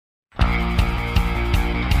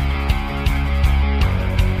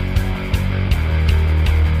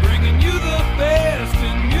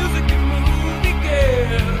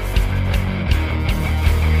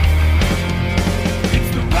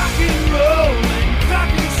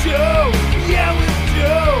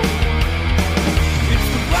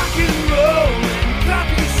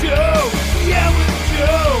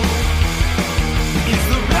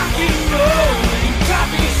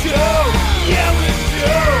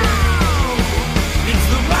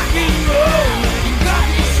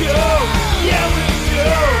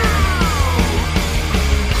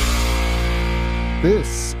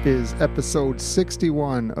is episode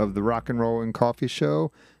 61 of the Rock and Roll and Coffee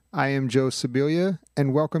Show. I am Joe Sibilia,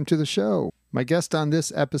 and welcome to the show. My guest on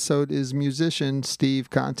this episode is musician Steve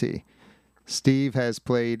Conte. Steve has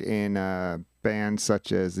played in bands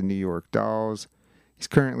such as the New York Dolls. He's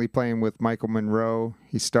currently playing with Michael Monroe.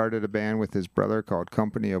 He started a band with his brother called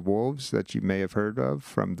Company of Wolves that you may have heard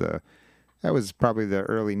of that was probably the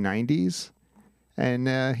early 90s.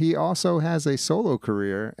 And he also has a solo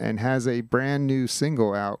career and has a brand new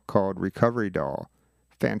single out called Recovery Doll.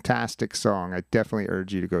 Fantastic song. I definitely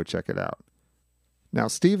urge you to go check it out. Now,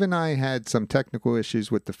 Steve and I had some technical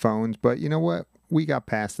issues with the phones, but you know what? We got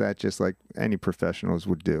past that just like any professionals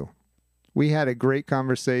would do. We had a great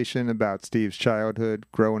conversation about Steve's childhood,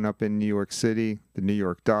 growing up in New York City, the New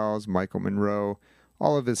York Dolls, Michael Monroe,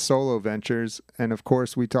 all of his solo ventures, and of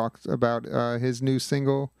course we talked about his new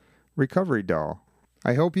single, Recovery Doll.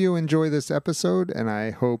 I hope you enjoy this episode, and I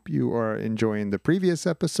hope you are enjoying the previous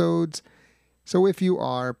episodes. So if you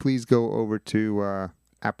are, please go over to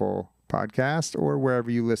Apple Podcast or wherever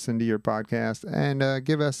you listen to your podcast and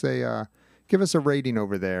give us a rating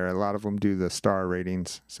over there. A lot of them do the star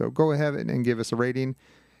ratings. So go ahead and give us a rating.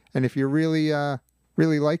 And if you're really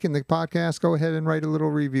liking the podcast, go ahead and write a little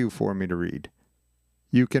review for me to read.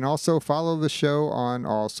 You can also follow the show on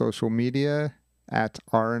all social media at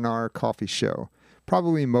R&R Coffee Show.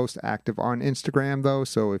 Probably most active on Instagram, though,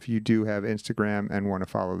 so if you do have Instagram and want to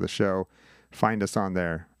follow the show, find us on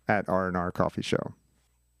there at R&R Coffee Show.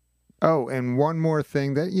 Oh, and one more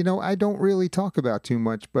thing that, I don't really talk about too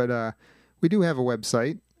much, but we do have a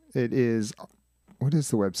website. It is, what is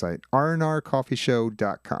the website?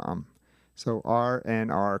 rnrcoffeeshow.com. So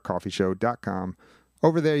rnrcoffeeshow.com.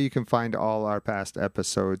 Over there you can find all our past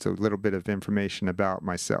episodes, a little bit of information about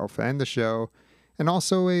myself and the show, and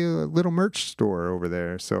also a little merch store over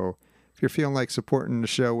there. So if you're feeling like supporting the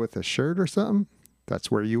show with a shirt or something,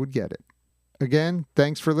 that's where you would get it. Again,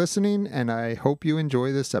 thanks for listening, and I hope you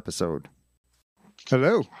enjoy this episode.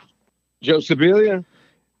 Hello. Joe Sibilia.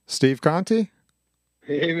 Steve Conte.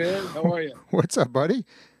 Hey, man. How are you? What's up, buddy?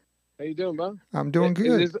 How you doing, bud? I'm doing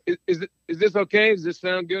good. Is this okay? Does this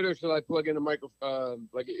sound good, or should I plug in a microphone,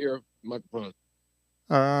 like an ear microphone?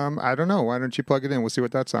 I don't know. Why don't you plug it in? We'll see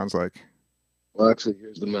what that sounds like. Well, actually,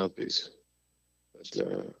 here's the mouthpiece. But,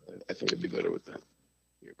 I think it'd be better with that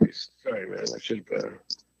earpiece. Sorry, man. I should have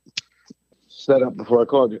set up before I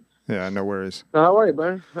called you. Yeah, no worries. How are you,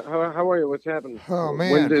 man? How are you? What's happening? Oh,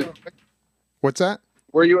 man. What's that?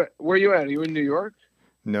 Where you at? Are you in New York?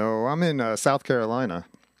 No, I'm in South Carolina,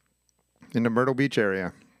 in the Myrtle Beach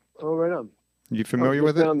area. Oh, right on. You familiar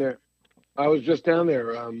with it? Down there. I was just down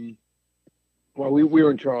there. Well, we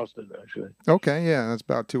were in Charleston, actually. Okay, yeah, that's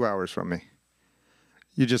about 2 hours from me.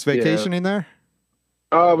 You just vacationing there?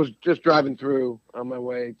 I was just driving through on my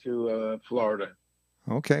way to Florida.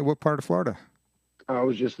 Okay, what part of Florida? I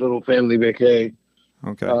was just a little family vacay.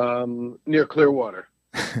 Okay. Near Clearwater.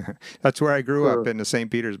 That's where I grew up, in the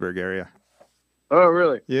St. Petersburg area. Oh,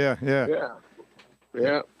 really? Yeah. Yeah.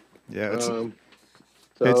 So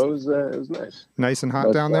it was nice. Nice and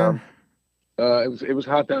hot down there? It was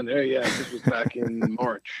hot down there. Yeah, this was back in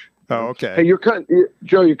March. Oh, okay. Hey,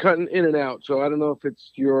 Joe, you're cutting in and out. So I don't know if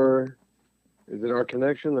it's is it our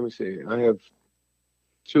connection? Let me see. I have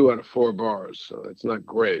 2 out of 4 bars, so it's not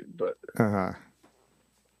great, but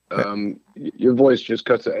your voice just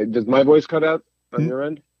cuts out. Does my voice cut out on your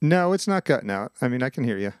end? No, it's not cutting out. I mean, I can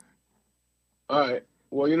hear you. All right.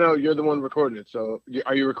 Well, you're the one recording it. So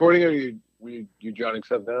are you recording it, or are you jotting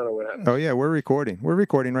stuff down, or what happened? Oh, yeah, we're recording. We're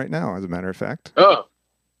recording right now, as a matter of fact. Oh,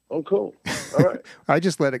 cool. All right. I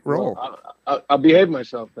just let it roll. Well, I'll behave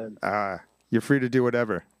myself then. You're free to do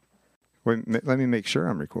whatever. Wait, let me make sure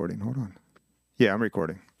I'm recording. Hold on. Yeah, I'm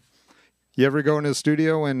recording. You ever go into the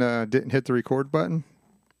studio and didn't hit the record button?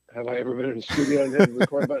 Have I ever been in the studio and hit the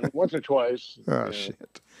record button? Once or twice. Oh, yeah.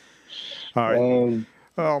 Shit. All right.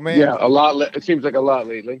 Oh, man. Yeah, a lot. It seems like a lot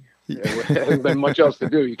lately. Yeah, there hasn't been much else to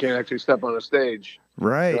do. You can't actually step on a stage.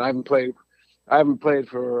 Right. So I haven't played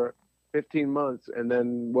for 15 months, and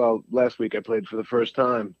then, last week I played for the first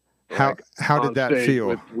time. How did that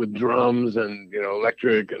feel? With drums and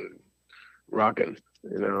electric and rocking.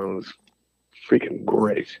 It was freaking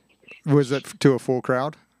great. Was it to a full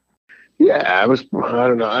crowd? Yeah, I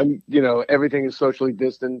don't know. Everything is socially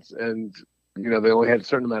distanced, and they only had a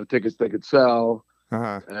certain amount of tickets they could sell.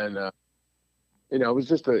 Uh-huh. And it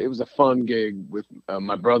was a fun gig with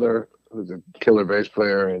my brother, who's a killer bass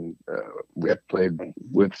player, and we have played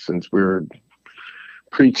with since we were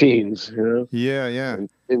preteens. Yeah.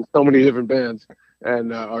 In so many different bands,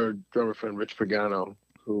 and our drummer friend Rich Pagano,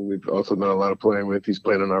 who we've also done a lot of playing with. He's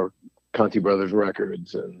played on our Conte Brothers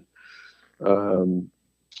records, and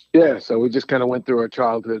Yeah, so we just kind of went through our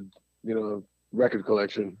childhood, record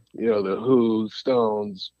collection. The Who,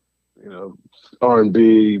 Stones,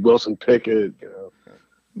 R&B, Wilson Pickett.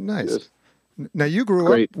 Nice. Just Now you grew up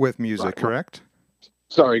great with music, rock and roll. correct?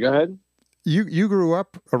 Sorry, go ahead. You grew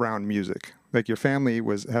up around music. Like your family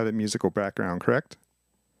had a musical background, correct?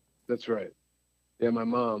 That's right. Yeah, my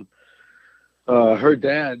mom, her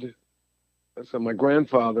dad. So my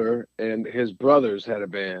grandfather and his brothers had a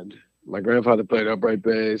band. My grandfather played upright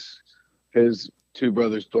bass. His two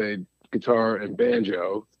brothers played guitar and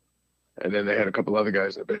banjo, and then they had a couple other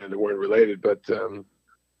guys in the band that weren't related. But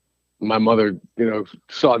my mother,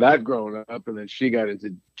 saw that growing up, and then she got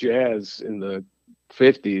into jazz in the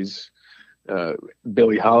 '50s,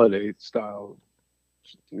 Billie Holiday style,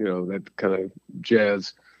 that kind of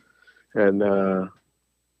jazz, and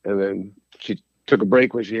then she took a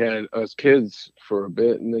break when she had us kids for a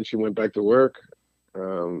bit, and then she went back to work.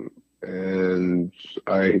 And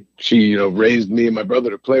she raised me and my brother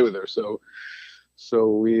to play with her. So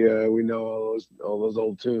we know all those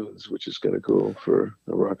old tunes, which is kind of cool for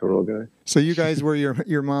a rock and roll guy. So you guys were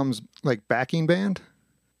your mom's like backing band?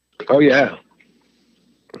 Oh yeah,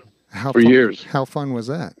 for years. How fun was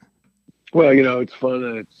that? Well, it's fun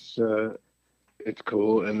and it's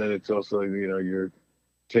cool, and then it's also you're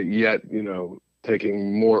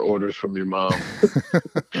taking more orders from your mom.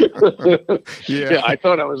 Yeah, I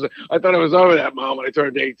thought I was over that, Mom, when I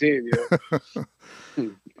turned 18.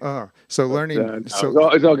 So learning. It's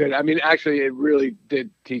all good. I mean, actually, it really did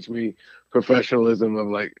teach me professionalism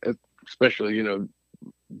of especially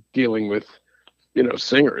dealing with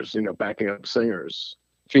singers, backing up singers,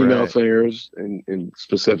 female singers in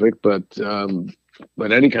specific, but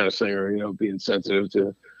any kind of singer, being sensitive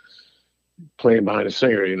to playing behind a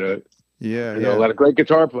singer, Yeah, a lot of great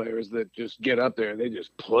guitar players that just get up there and they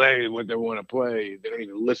just play what they want to play. They don't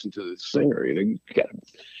even listen to the singer. You got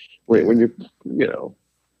when you're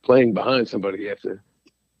playing behind somebody, you have to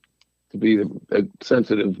be a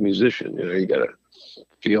sensitive musician. You got to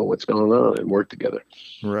feel what's going on and work together.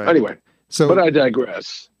 Right. Anyway, but I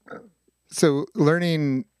digress. So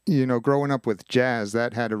learning, growing up with jazz,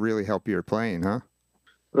 that had to really help your playing, huh?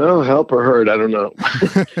 Well, help or hurt, I don't know.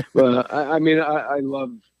 But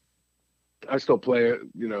I still play it,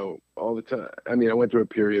 all the time. I mean, I went through a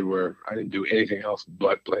period where I didn't do anything else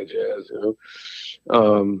but play jazz,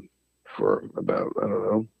 for about, I don't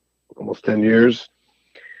know, almost 10 years.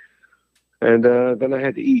 And then I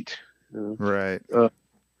had to eat. Right.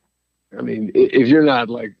 I mean, if you're not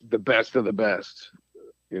like the best of the best,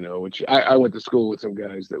 which I went to school with some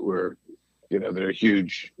guys that were, they're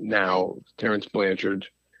huge now. Terrence Blanchard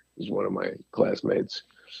is one of my classmates.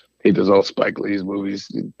 He does all Spike Lee's movies.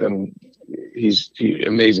 He's an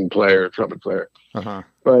amazing player, trumpet player. Uh-huh.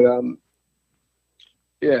 But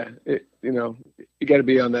you got to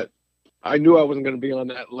be on that. I knew I wasn't going to be on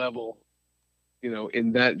that level,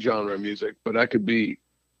 in that genre of music, but I could be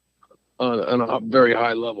on a very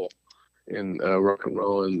high level in rock and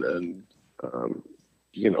roll and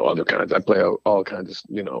other kinds. I play all kinds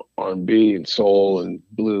of R&B and soul and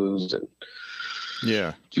blues and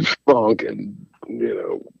funk and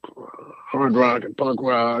hard rock and punk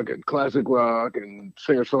rock and classic rock and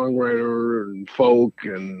singer-songwriter and folk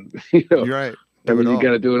and You're right. You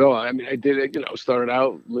got to do it all. I mean, I did it. Started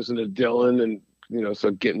out listening to Dylan and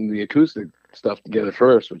so getting the acoustic stuff together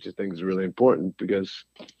first, which I think is really important because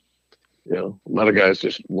a lot of guys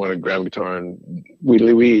just want to grab a guitar and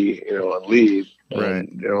wheedly on lead,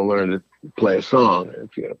 and they don't learn to play a song.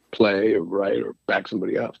 If you got to play or write or back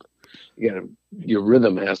somebody up, your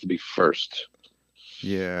rhythm has to be first.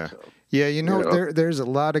 Yeah. So, there's a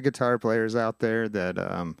lot of guitar players out there that,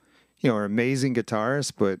 are amazing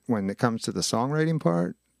guitarists, but when it comes to the songwriting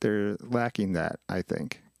part, they're lacking that, I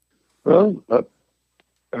think. Well,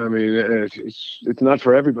 I mean, it's not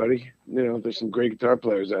for everybody. There's some great guitar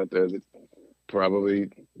players out there that probably,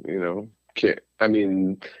 can't. I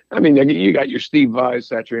mean, you got your Steve Vai,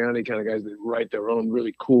 Satriani kind of guys that write their own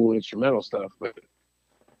really cool instrumental stuff, but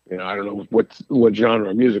I don't know what genre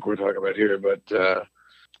of music we're talking about here, but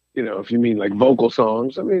if you mean like vocal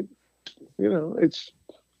songs, I mean, it's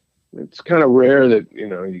kind of rare that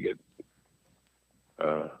you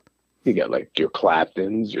get like your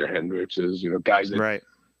Claptons, your Hendrixes, guys that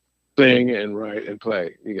sing and write and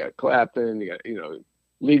play. You got Clapton, you got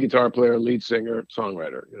lead guitar player, lead singer,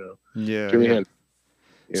 songwriter. Jimi Hendrix,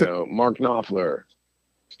 Mark Knopfler,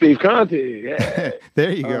 Steve Conte. Yeah.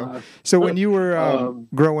 There you go. So when you were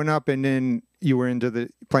growing up and then you were into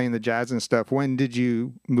playing the jazz and stuff, when did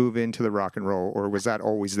you move into the rock and roll, or was that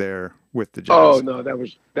always there with the jazz? Oh no, that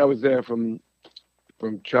was there from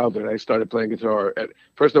childhood. I started playing guitar. At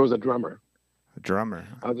first, I was a drummer. A drummer.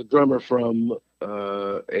 I was a drummer from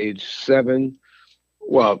age 7.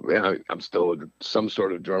 Well, yeah, I'm still some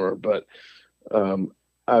sort of drummer, but um,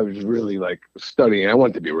 I was really like studying. I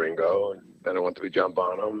wanted to be Ringo, and then I wanted to be John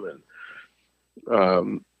Bonham,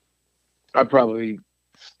 and I probably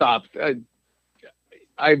stopped.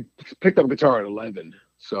 I picked up guitar at 11,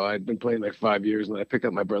 so I'd been playing like 5 years, and I picked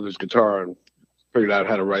up my brother's guitar and figured out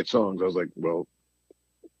how to write songs. I was like, well,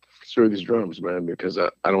 screw these drums, man, because I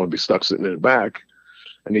don't want to be stuck sitting in the back.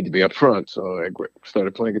 I need to be up front. So I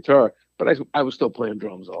started playing guitar, but I was still playing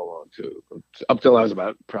drums all along too, up till I was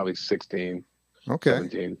about probably 16, Okay.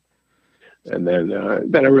 17. And then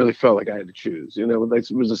I really felt like I had to choose. You know,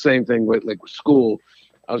 it was the same thing with like with school.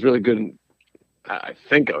 I was really good I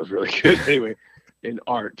think I was really good anyway in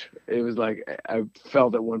art. It was like I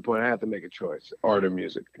felt at one point I had to make a choice, art or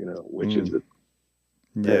music, you know, which is it.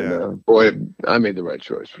 Yeah. And, boy, I made the right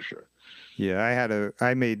choice for sure. Yeah, I had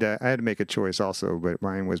to make a choice also, but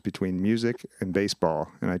mine was between music and baseball,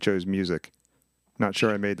 and I chose music. Not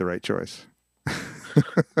sure I made the right choice.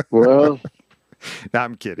 Well, no,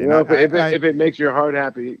 I'm kidding. You know, if it makes your heart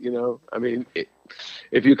happy, you know, I mean,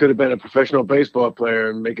 if you could have been a professional baseball player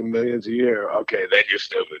and making millions a year, okay, then you're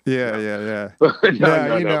stupid. Yeah, you know? yeah.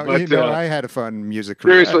 No. But, I had a fun music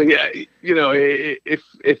career. Seriously, yeah, you know,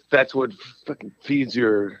 if that's what fucking feeds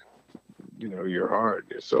your, you know, your heart,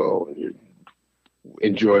 your soul, and you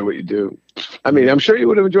enjoy what you do. I mean, I'm sure you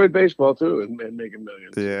would have enjoyed baseball too and making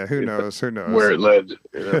millions. Yeah, who knows? Who knows? Where it led,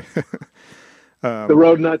 you know. The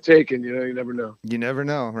road not taken, you know, you never know. You never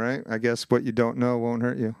know, right? I guess what you don't know won't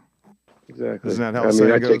hurt you. Exactly. Isn't that how it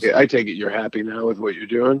goes? I take it you're happy now with what you're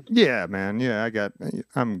doing. Yeah, man. Yeah,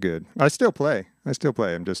 I'm good. I still play.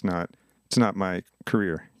 I'm just not, it's not my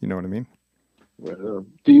career. You know what I mean? Well,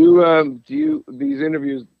 do you, these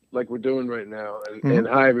interviews like we're doing right now, and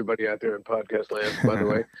hi everybody out there in podcast land, by the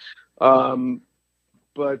way.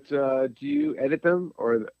 But do you edit them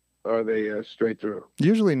or are they straight through?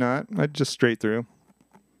 Usually not. I just straight through.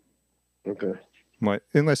 Okay. What?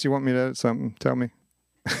 Unless you want me to edit something, tell me.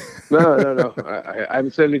 No. I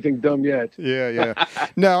haven't said anything dumb yet. Yeah.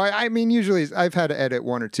 No, I mean, usually I've had to edit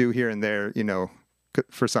one or two here and there, you know,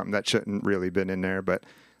 for something that shouldn't really been in there. But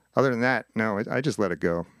other than that, no, I just let it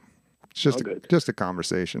go. It's just a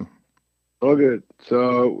conversation. Oh, good.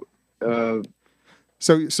 So,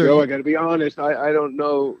 Joe, I got to be honest. I don't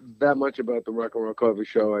know that much about the Rock and Roll Coffee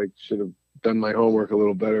Show. I should have done my homework a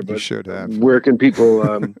little better. But you should have. Where can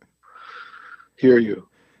people hear you?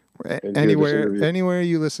 Anywhere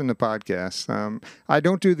you listen to podcasts. I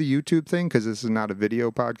don't do the YouTube thing because this is not a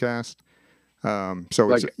video podcast. So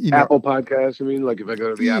like it's Apple Podcasts. I mean, like if I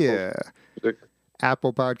go to the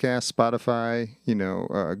Apple Podcasts, Spotify,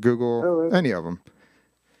 Google, any of them.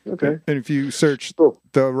 Okay. And if you search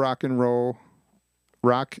the Rock and Roll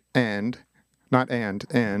Coffee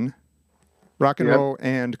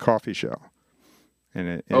Show.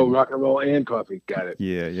 Rock and Roll and Coffee. Got it.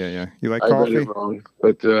 Yeah. You like coffee? I coffee? read it wrong,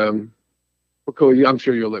 but well, cool. I'm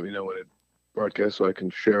sure you'll let me know when it broadcasts so I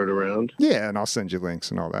can share it around. Yeah, and I'll send you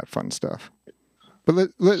links and all that fun stuff.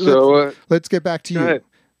 But let's get back to you. Ahead.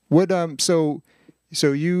 What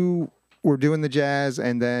so you were doing the jazz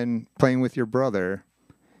and then playing with your brother,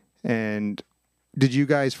 and did you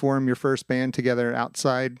guys form your first band together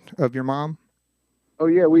outside of your mom? Oh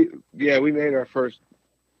yeah, we made our first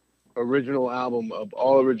original album of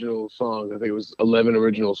all original songs. I think it was 11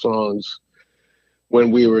 original songs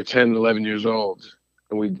when we were 10, 11 years old,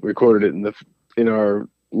 and we recorded it in our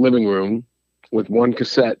living room with one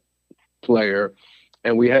cassette player,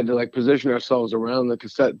 and we had to like position ourselves around the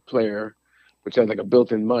cassette player, which had like a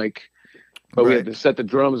built-in mic, but we had to set the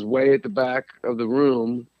drums way at the back of the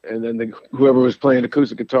room, and then whoever was playing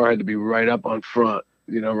acoustic guitar had to be right up on front,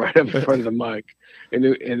 right up in front of the mic. And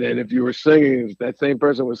then if you were singing, if that same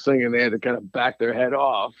person was singing, they had to kind of back their head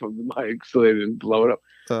off of the mic so they didn't blow it up.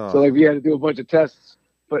 So like we had to do a bunch of tests,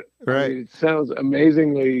 but I mean, it sounds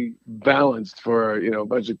amazingly balanced for a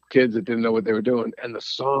bunch of kids that didn't know what they were doing, and the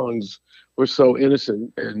songs were so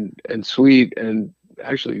innocent and sweet and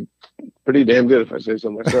actually pretty damn good, if I say so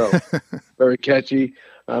myself. Very catchy.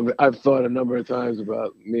 I've thought a number of times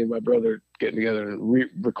about me and my brother getting together and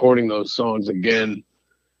recording those songs again,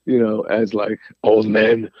 as like old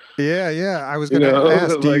men. Yeah. I was going to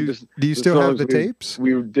ask, do you still have the tapes?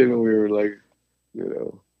 We did when we were like,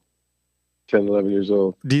 10, 11 years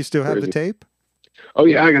old. Do you still have the tape? Oh,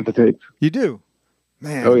 yeah, I got the tape. You do?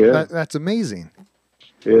 Man, oh, yeah. That's amazing.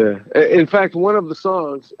 Yeah. In fact, one of the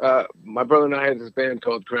songs, my brother and I had this band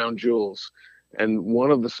called Crown Jewels, and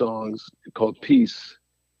one of the songs called Peace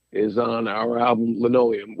is on our album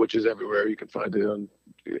Linoleum, which is everywhere. You can find it on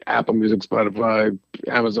Apple Music, Spotify,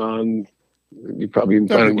 Amazon, You probably can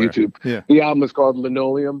find it on Everywhere. YouTube. Yeah. The album is called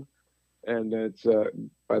Linoleum, and it's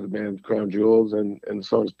by the band Crown Jewels, and the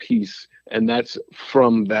song is Peace, and that's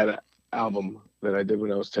from that album that I did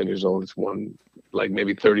when I was 10 years old. It's one like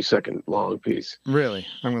maybe 30-second long piece. Really?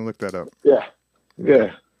 I'm going to look that up. Yeah.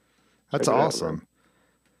 Yeah. That's Check it out, awesome. man.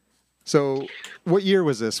 So what year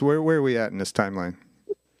was this? Where are we at in this timeline?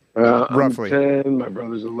 Roughly. I'm 10, my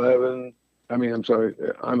brother's 11. I'm sorry,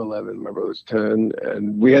 I'm 11, my brother's 10.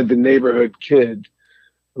 And we had the neighborhood kid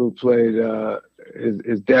who played,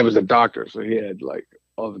 his dad was a doctor, so he had like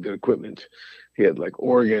all the good equipment. He had like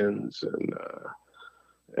organs and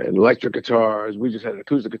electric guitars. We just had an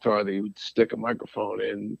acoustic guitar that he would stick a microphone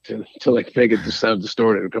in to like make it just sound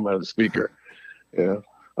distorted and come out of the speaker.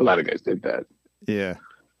 A lot of guys did that. Yeah.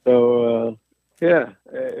 So,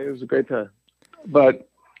 it was a great time. But,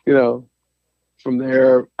 from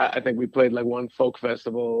there, I think we played like one folk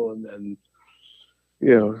festival, and then,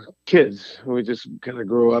 kids. We just kind of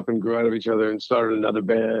grew up and grew out of each other and started another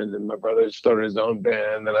band. And my brother started his own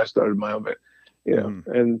band, and I started my own band.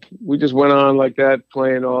 And we just went on like that,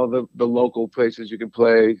 playing all the local places you can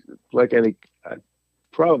play, like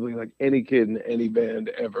probably like any kid in any band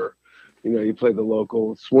ever. You play the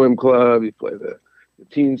local swim club, you play the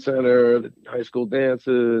teen center, the high school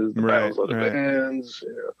dances, the battles of the bands,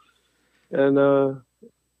 and then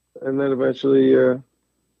eventually you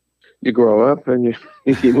grow up and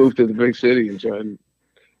you move to the big city and try and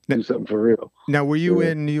do something for real. Now, were you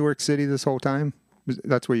in New York City this whole time?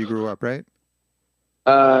 That's where you grew up, right?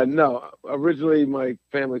 No, originally my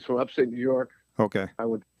family's from upstate New York. Okay. I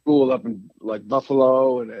went to school up in like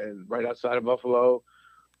Buffalo and right outside of Buffalo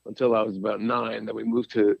until I was about 9. Then we moved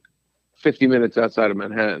to 50 minutes outside of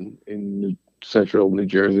Manhattan in central New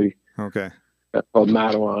Jersey. Okay. Called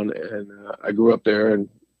Mattawan, and I grew up there and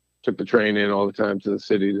took the train in all the time to the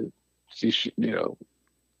city to see,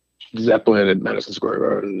 Zeppelin at Madison Square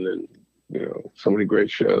Garden, and so many great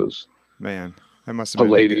shows. Man, that must have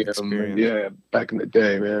been a good experience. Yeah, back in the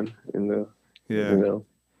day, man, in the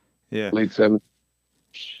late 70s.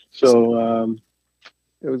 So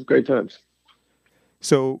it was great times.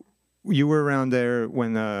 So you were around there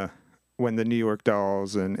when the New York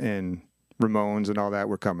Dolls and Ramones and all that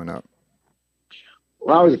were coming up.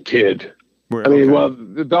 Well, I was a kid.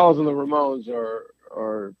 The Dolls and the Ramones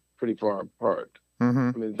are pretty far apart.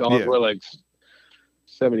 Mm-hmm. The Dolls were like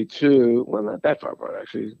 72. Well, not that far apart,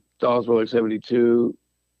 actually. Dolls were like 72.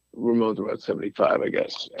 Ramones were about 75, I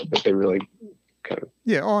guess. I think they really kind of...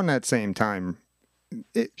 Yeah, all in that same time.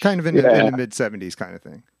 Kind of in the mid-70s kind of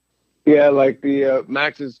thing. Yeah, like the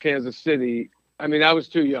Max's Kansas City. I was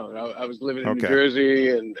too young. I was living in New Jersey,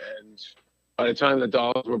 and by the time the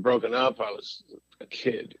Dolls were broken up, I was a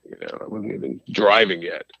kid. I wasn't even driving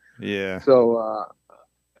yet. Yeah. So,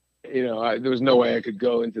 there was no way I could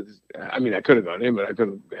go into this. I could have gone in, but I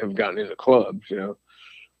couldn't have gotten into clubs,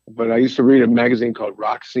 But I used to read a magazine called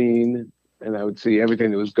Rock Scene, and I would see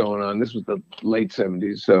everything that was going on. This was the late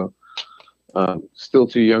 70s, so still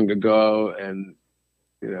too young to go, and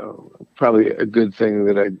probably a good thing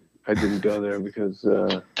that I didn't go there because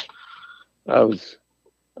I was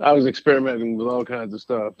experimenting with all kinds of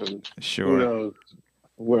stuff, and who knows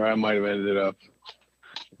where I might have ended up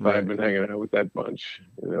if I had been hanging out with that bunch,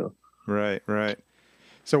 Right.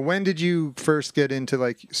 So when did you first get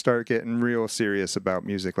into start getting real serious about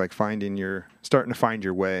music, starting to find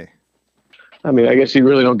your way? I guess you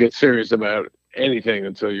really don't get serious about anything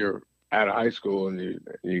until you're out of high school and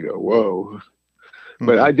you go, whoa.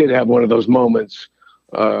 But I did have one of those moments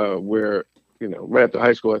where, right after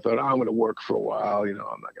high school, I thought, I'm going to work for a while.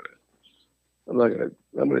 I'm going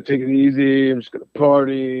to take it easy. I'm just going to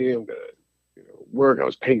party. I'm going to work. I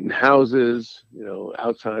was painting houses,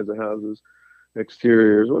 outsides of houses,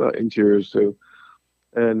 exteriors, well, not interiors too.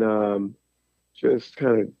 And just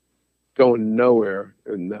kind of going nowhere.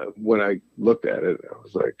 And when I looked at it, I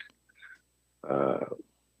was like,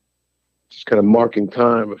 just kind of marking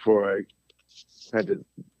time before I had to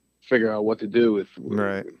figure out what to do with.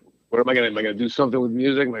 Right. What am I going to do something with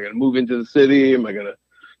music? Am I going to move into the city? Am I going to,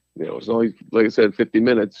 it's only, like I said, 50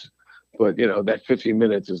 minutes, but that 15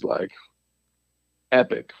 minutes is like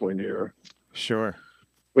epic when you're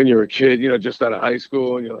a kid, just out of high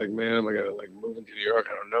school, and you're like, man, am I going to move into New York?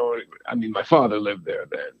 I don't know. My father lived there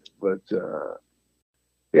then, but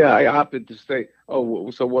I opted to stay. Oh,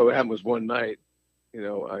 so what happened was one night,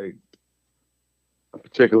 a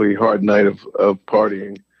particularly hard night of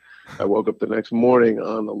partying. I woke up the next morning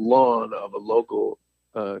on the lawn of a local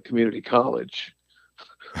community college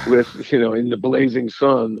with, in the blazing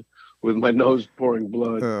sun with my nose pouring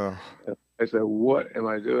blood. I said, what am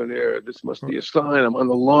I doing here? This must be a sign. I'm on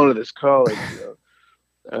the lawn of this college.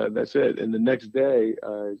 that's it. And the next day,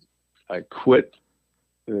 I quit,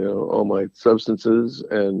 all my substances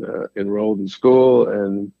and enrolled in school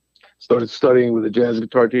and started studying with a jazz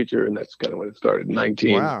guitar teacher. And that's kind of when it started.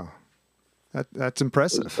 19. Wow, that's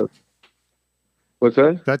impressive. What's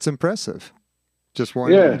that? That's impressive. Just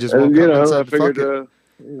one. Yeah, You just and woke up and I said, "Fuck figured,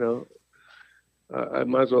 it." I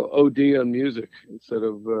might as well OD on music instead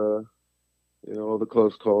of all the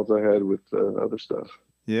close calls I had with other stuff.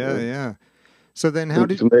 Yeah. So then,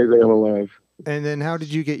 It's amazing I'm alive. And then, how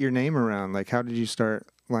did you get your name around? Like, how did you start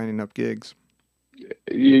lining up gigs?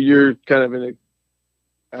 You're kind of in a,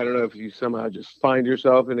 I don't know if you somehow just find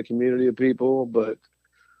yourself in a community of people, but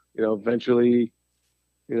eventually,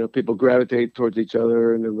 people gravitate towards each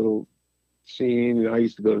other in a little scene. I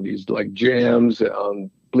used to go to these like jams on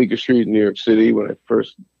Bleecker Street in New York City when I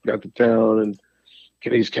first got to town, and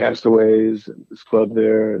Kenny's Castaways and this club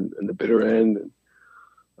there and the Bitter End.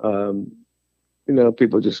 And,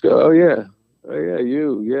 people just go, oh yeah, let's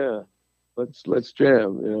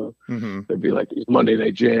jam. Mm-hmm. There'd be like these Monday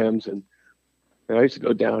night jams, and I used to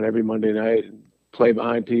go down every Monday night and play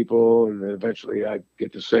behind people, and then eventually I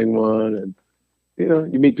get to sing one, and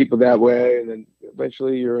you meet people that way, and then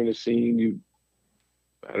eventually you're in a scene.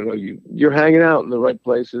 You're hanging out in the right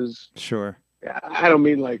places. Sure. I don't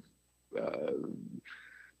mean like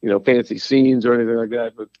fancy scenes or anything like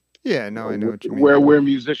that, but yeah, no, I know what you mean. Where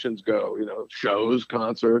musicians go, shows,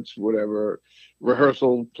 concerts, whatever,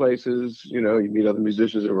 rehearsal places. You meet other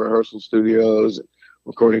musicians in rehearsal studios,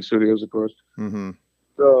 recording studios, of course. Mm-hmm.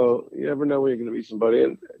 So you never know when you're going to meet somebody.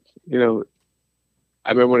 And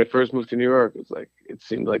I remember when I first moved to New York, it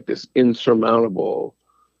seemed like this insurmountable,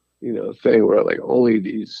 thing where like only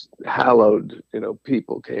these hallowed,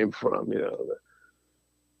 people came from,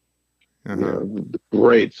 the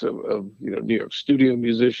greats of New York studio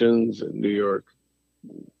musicians and New York,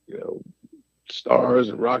 stars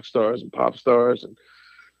and rock stars and pop stars, and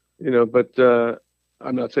but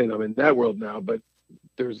I'm not saying I'm in that world now, but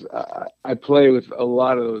I play with a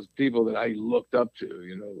lot of those people that I looked up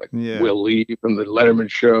to, like Will Lee from the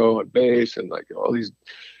Letterman Show on bass, and like all these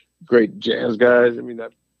great jazz guys. I mean,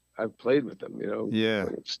 I've played with them,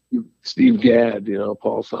 like Steve Gadd,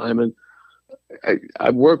 Paul Simon.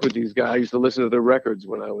 I've worked with these guys. I used to listen to their records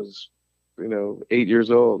when I was, 8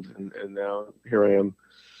 years old, and now here I am,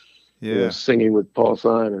 singing with Paul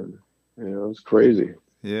Simon. It's crazy.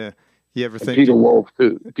 Yeah. You ever think Peter Wolf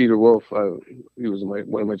too? Peter Wolf, he was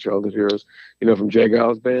one of my childhood heroes. From Jay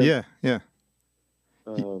Giles Band. Yeah.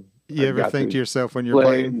 You ever think to yourself when you're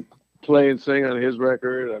play and sing on his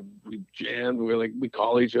record? We jammed. We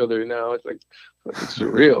call each other now. It's like it's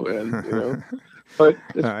surreal, man. But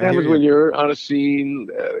this happens when you're on a scene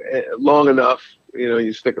long enough.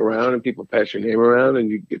 You stick around and people pass your name around and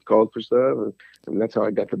you get called for stuff. And that's how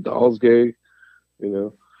I got the Dolls gig.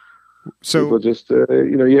 So people just,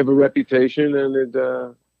 you have a reputation, and it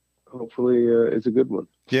hopefully it's a good one.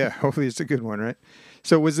 Yeah, hopefully it's a good one, right?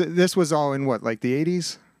 So this was all in what, like the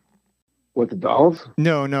 80s? What, the Dolls?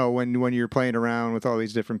 No, when you're playing around with all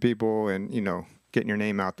these different people and, getting your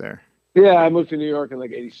name out there. Yeah, I moved to New York in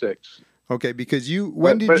like 86. Okay, because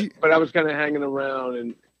But I was kind of hanging around,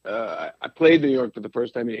 and I played New York for the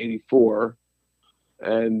first time in 84.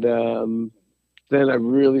 And then I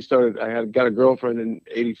really started, I got a girlfriend in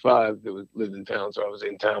 85 that lived in town, so I was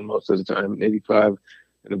in town most of the time in 85.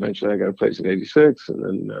 And eventually I got a place in 86. And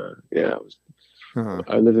then,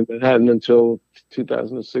 I lived in Manhattan until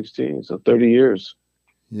 2016, so 30 years.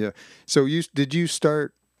 Yeah. So did you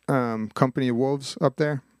start Company of Wolves up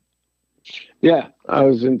there? Yeah, I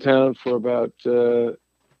was in town for about 2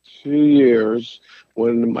 years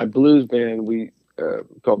when my blues band, we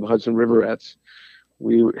called the Hudson River Rats,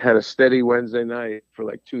 we had a steady Wednesday night for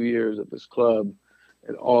like 2 years at this club,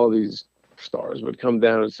 and all these stars would come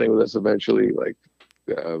down and sing with us eventually, like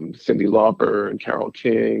Cyndi Lauper and Carole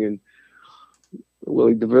King and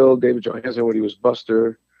Willie DeVille, David Johansen when he was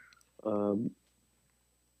Buster, tons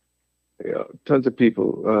of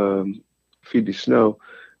people, Phoebe Snow.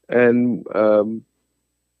 And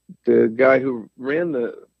the guy who ran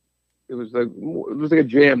it was like a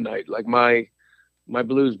jam night. Like my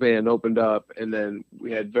blues band opened up, and then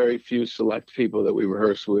we had very few select people that we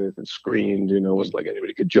rehearsed with and screened. It wasn't like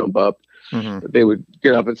anybody could jump up. Mm-hmm. But they would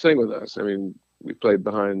get up and sing with us. I mean, we played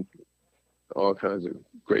behind all kinds of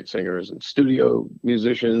great singers, and studio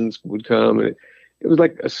musicians would come, and it was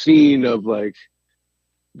like a scene of like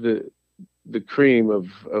the cream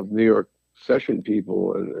of New York session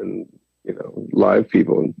people and live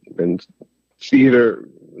people and theater.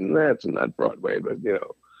 And that's not Broadway, but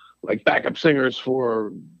like backup singers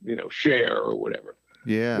for Cher or whatever.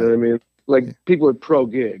 Yeah. You know what I mean? like people at pro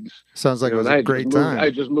gigs. Sounds like it was And a great time. I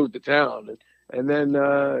just moved to town, and then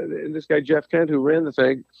this guy Jeff Kent, who ran the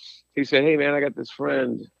thing, he said, "Hey man, I got this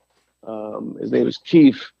friend. His name is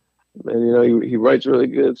Keith, and he writes really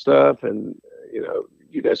good stuff, and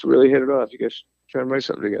you guys really hit it off. You guys should try and write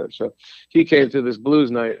something together." So he came to this blues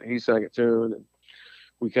night. He sang a tune, and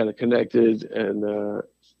we kind of connected. And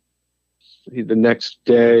the next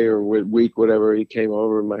day or week, whatever, he came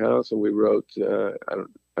over to my house, and we wrote.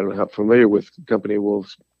 I don't know how familiar with Company of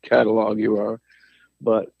Wolves catalog you are,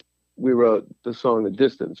 but we wrote the song "The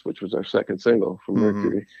Distance," which was our second single from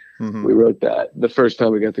Mercury. Mm-hmm. We wrote that the first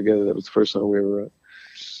time we got together. That was the first song we ever wrote.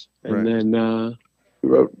 And then we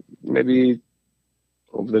wrote maybe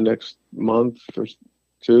over the next month or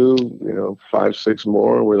two, 5, 6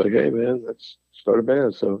 more. We're like, hey man, let's start a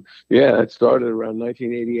band. So yeah, it started around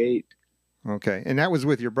 1988. Okay, and that was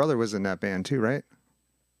with your brother was in that band too, right?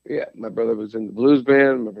 Yeah, my brother was in the blues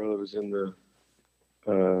band. My brother was in the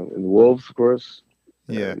Wolves, of course.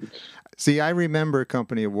 Yeah. See, I remember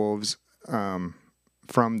Company of Wolves from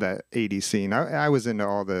that 80s scene. I was into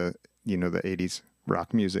all the, the 80s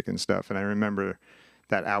rock music and stuff, and I remember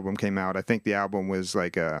that album came out. I think the album was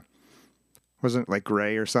like wasn't it like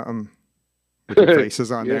Gray or something? With the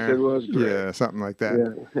faces on yes, there? Yes, it was Gray. Yeah, something like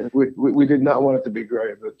that. Yeah. We did not want it to be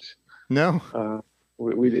Gray, but... No?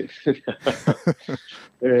 We did.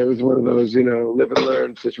 It was one of those, live and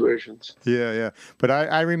learn situations. Yeah. But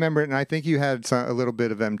I remember it, and I think you had a little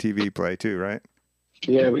bit of MTV play too, right?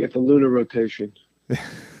 Yeah, we got the lunar rotation.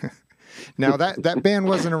 Now, that band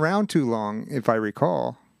wasn't around too long, if I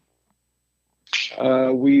recall.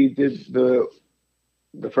 We did the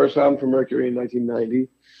first album for Mercury in 1990,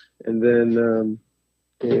 and then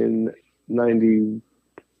in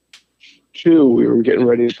 92, we were getting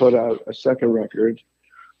ready to put out a second record.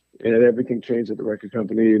 And everything changed at the record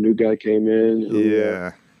company. A new guy came in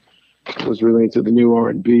who was really into the new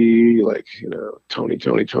R&B, like, Tony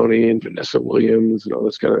and Vanessa Williams and all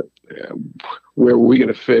this kind of, where were we going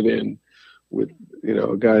to fit in with,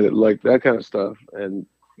 a guy that liked that kind of stuff. And,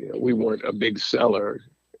 we weren't a big seller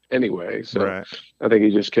anyway. So I think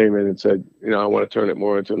he just came in and said, I want to turn it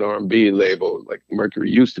more into an R&B label like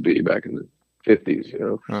Mercury used to be back in the 50s,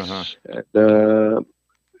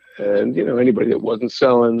 And, and anybody that wasn't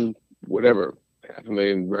selling whatever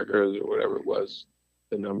 500,000 records or whatever it was,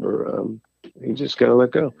 the number, he just kind of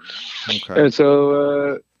let go. Okay. And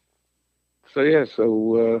so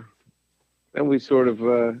then we sort of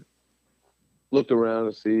looked around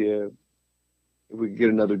to see if we could get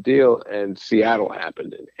another deal, and Seattle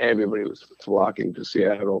happened, and everybody was flocking to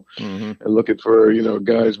Seattle and looking for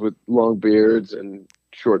guys with long beards and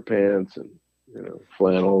short pants and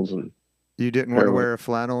flannels and. You didn't want to wear a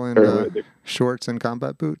flannel and shorts and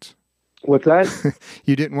combat boots? What's that?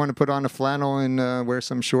 You didn't want to put on a flannel and wear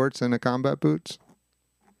some shorts and a combat boots?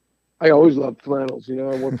 I always loved flannels. I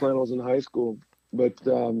wore flannels in high school. But,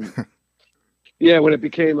 yeah, when it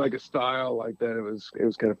became like a style like that, it was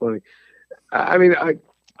kind of funny. I mean,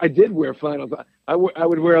 I did wear flannels. I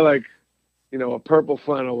would wear like, a purple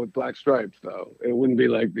flannel with black stripes, though. It wouldn't be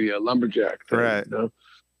like the lumberjack thing, right.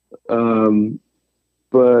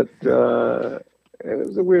 But it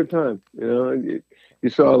was a weird time, You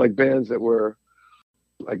saw like bands that were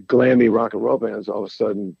like glammy rock and roll bands all of a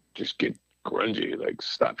sudden just get grungy, like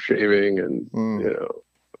stop shaving and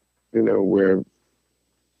wear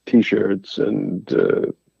t-shirts and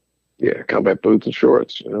combat boots and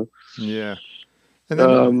shorts, Yeah. And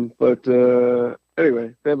then, but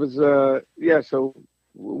anyway, that was so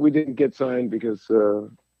we didn't get signed because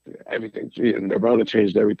everything. Nirvana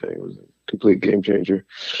changed everything. It was a complete game changer.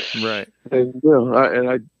 Right. And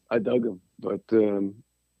I dug them, but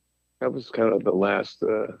that was kind of the last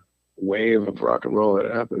wave of rock and roll that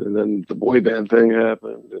happened. And then the boy band thing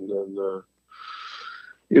happened, and then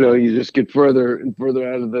you just get further and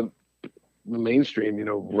further out of the mainstream.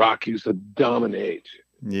 Rock used to dominate.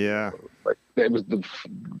 Yeah. Like that was the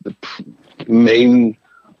main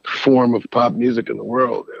form of pop music in the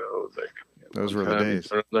world. It was like. Those were the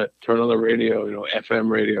days. Turn on the radio, FM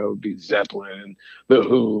radio would be Zeppelin, The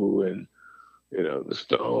Who, and the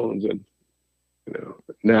Stones, and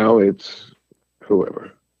now it's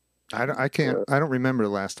whoever. I don't remember the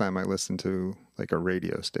last time I listened to like a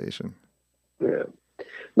radio station. Yeah,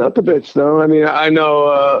 not the bitch though. I mean, I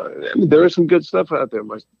know there is some good stuff out there.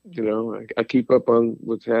 I keep up on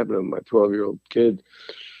what's happening. My 12-year-old kid.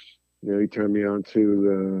 He turned me on to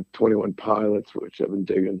the 21 Pilots, which I've been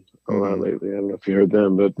digging a lot lately. I don't know if you heard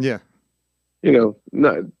them, but yeah,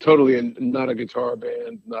 not totally not a guitar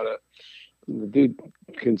band. The dude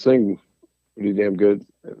can sing pretty damn good.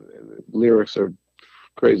 And the lyrics are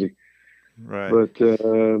crazy, right? But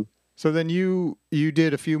So then you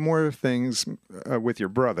did a few more things with your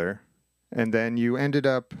brother, and then you ended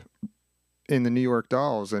up in the New York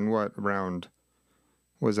Dolls in what, around,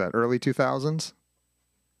 was that early 2000s?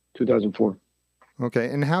 2004. Okay,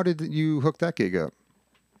 and how did you hook that gig up?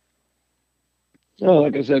 Oh,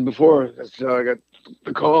 like I said before, that's how I got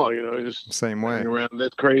the call. Just Same hang way. around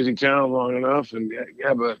this crazy town long enough and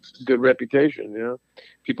have a good reputation.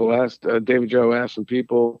 People asked, David Joe asked some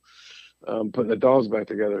people, putting the Dolls back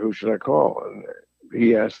together, who should I call? And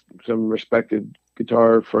he asked some respected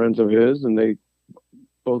guitar friends of his, and they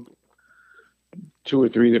both, two or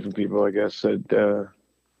three different people, I guess, said,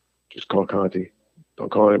 just call Conte.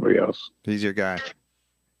 Don't call anybody else. He's your guy.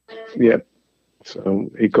 Yeah.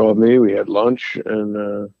 So he called me. We had lunch,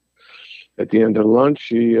 and at the end of lunch,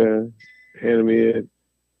 he handed me a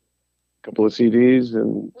couple of CDs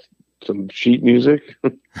and some sheet music,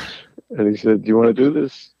 and he said, "Do you want to do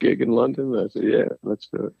this gig in London?" I said, "Yeah, let's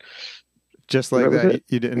do it." Just like that,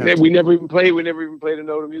 you didn't have We never even played. We never even played a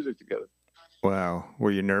note of music together. Wow. Were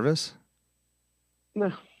you nervous?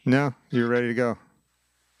 No. No, you were ready to go.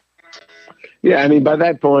 Yeah, I mean, by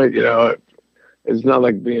that point, it's not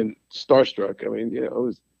like being starstruck. I mean, it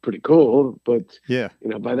was pretty cool, but yeah,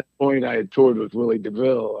 by that point, I had toured with Willie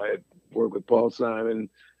DeVille. I had worked with Paul Simon.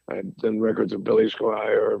 I had done records with Billy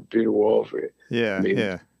Squier, Peter Wolf. Yeah, I mean,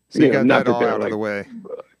 yeah. So you got that all out of the way.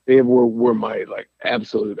 They were my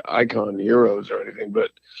absolute icon heroes or anything,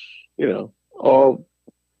 but all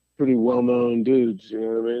pretty well-known dudes. You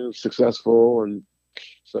know what I mean? Successful, and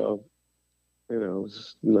so it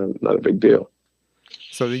was not a big deal.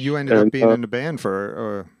 So you ended up being in the band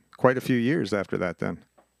for quite a few years after that then.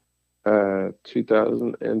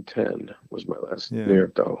 2010 was my last New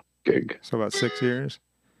York Doll gig. So about 6 years?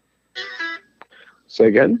 Say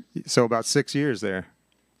again? So about 6 years there.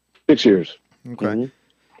 6 years. Okay. Mm-hmm.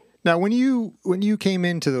 Now, when you came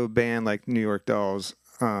into the band like New York Dolls,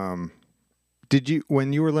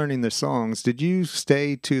 when you were learning the songs, did you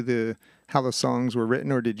stay to how the songs were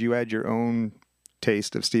written, or did you add your own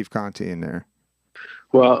taste of Steve Conte in there?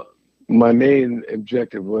 Well, my main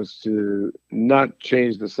objective was to not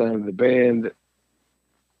change the sound of the band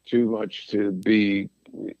too much to be,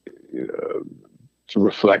 to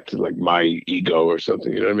reflect my ego or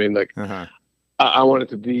something. You know what I mean? I wanted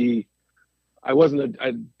to be. I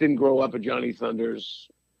didn't grow up a Johnny Thunders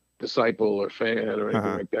disciple or fan or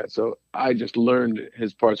anything like that. So I just learned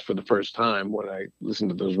his parts for the first time when I listened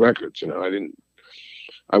to those records.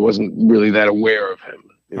 I wasn't really that aware of him.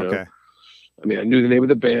 Okay. I mean, I knew the name of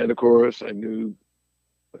the band, of course. I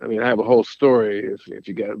have a whole story if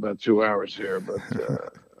you got about 2 hours here, but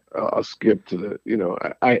I'll skip to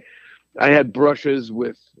I had brushes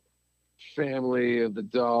with family of the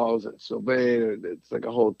Dolls and Sylvain. It's like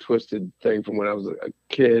a whole twisted thing from when I was a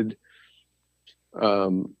kid.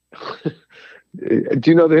 Do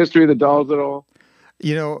you know the history of the Dolls at all?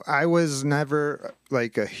 I was never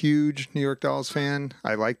a huge New York Dolls fan.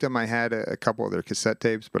 I liked them. I had a couple of their cassette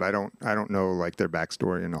tapes, but I don't know their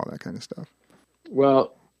backstory and all that kind of stuff.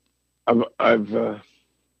 Well, I've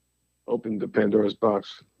opened the Pandora's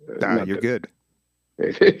box. You're good.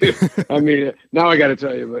 I mean, now I got to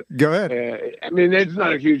tell you, but go ahead. It's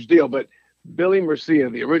not a huge deal, but Billy Murcia,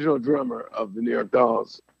 the original drummer of the New York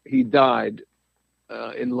Dolls, he died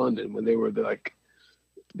in London when they were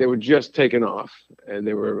they were just taken off, and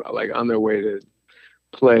they were on their way to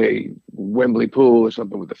play Wembley Pool or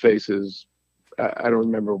something with the Faces. I don't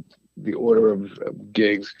remember the order of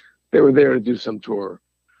gigs. They were there to do some tour,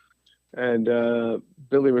 and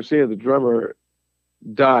Billy Murcia, the drummer,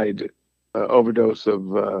 died. Overdose of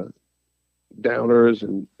downers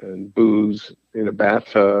and booze in a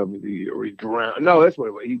bathtub. Or he drowned. No, that's what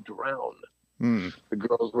it was. He drowned. The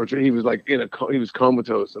girls were. He was he was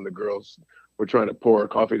comatose, and the girls were trying to pour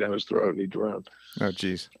coffee down his throat, and he drowned. Oh,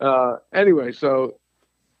 jeez. Anyway, so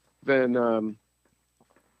then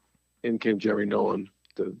in came Jerry Nolan,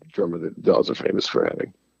 the drummer that the Dolls are famous for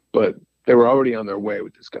having, but they were already on their way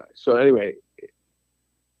with this guy. So anyway,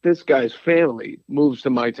 this guy's family moves to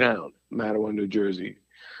my town, Mattawa, New Jersey,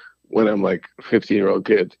 when I'm 15-year-old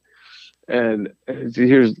kid. And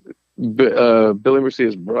here's Billy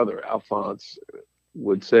Murcia's brother, Alphonse,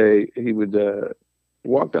 would say he would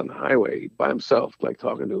walk down the highway by himself,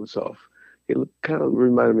 talking to himself. He kind of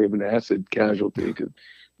reminded me of an acid casualty, 'cause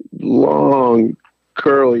long,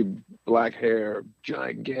 curly black hair,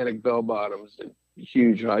 gigantic bell bottoms, and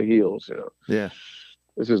huge high heels. Yeah.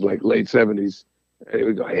 This is late 70s. And he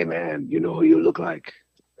would go, "Hey, man, you know who you look like?"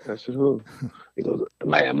 I said, "Who?" He goes,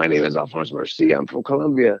 my name is Alphonse Murcia. I'm from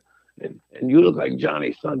Colombia. And you look like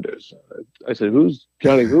Johnny Thunders. I said, "Who's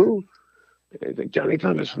Johnny who?" He's like, "Johnny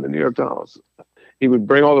Thunders from the New York Dolls." he would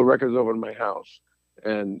bring all the records over to my house,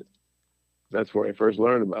 and that's where I first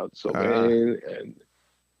learned about Ah, Sylvain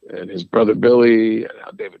and his brother Billy, and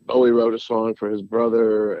how David Bowie wrote a song for his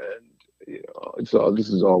brother, and this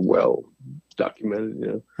is all well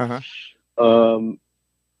documented. uh-huh.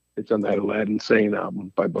 It's on that Aladdin Sane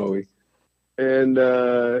album by Bowie, and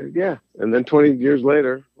yeah, and then 20 years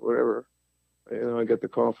later, whatever, I get the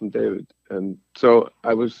call from David, and so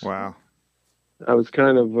Wow. I was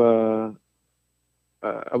kind of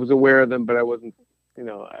I was aware of them, but I wasn't,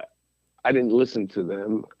 I didn't listen to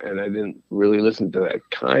them, and I didn't really listen to that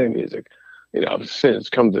kind of music. I've since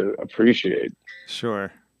come to appreciate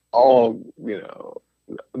Sure. all,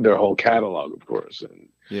 their whole catalog, of course,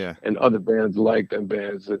 Yeah. and other bands like them,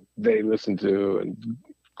 bands that they listen to, and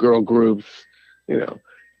girl groups.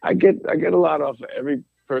 I get a lot off of every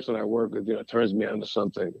person I work with. Turns me on to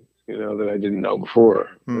something, that I didn't know before.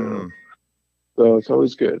 Hmm. So it's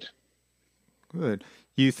always good. Good.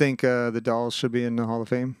 You think the Dolls should be in the Hall of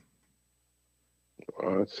Fame?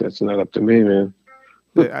 It's not up to me, man.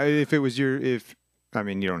 If it was I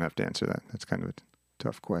mean, you don't have to answer that. That's kind of a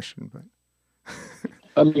tough question, but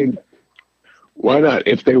I mean, why not?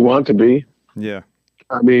 If they want to be. yeah.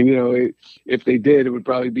 I mean, if they did, it would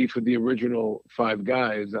probably be for the original five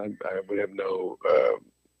guys. I would have no,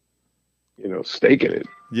 stake in it.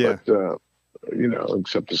 Yeah. But,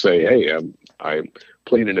 except to say, hey, I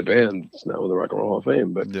played in a band. It's not with the Rock and Roll Hall of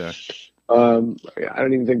Fame. But Yeah. I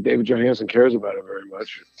don't even think David Johansen cares about it very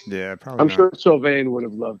much. Yeah, probably I'm not. sure Sylvain would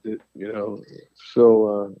have loved it.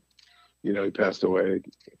 So, he passed away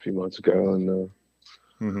a few months ago, and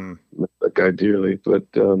Mm-hmm. met that guy dearly. But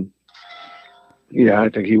yeah, I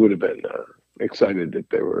think he would have been excited that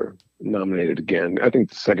they were nominated again. I think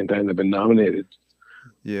the second time they've been nominated.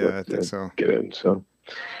 Yeah, I think so. Get in, so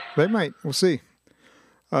They might. We'll see.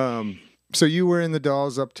 So you were in the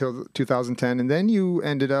Dolls up till 2010, and then you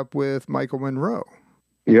ended up with Michael Monroe.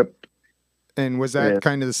 yep. And was that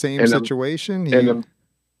kind of the same and, situation?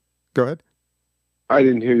 Go ahead. I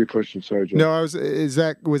didn't hear your question, sorry, Joe. No, was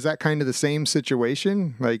that kind of the same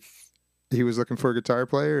situation? Like he was looking for a guitar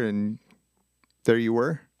player, and there you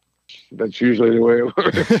were. That's usually the way it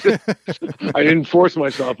works. I didn't force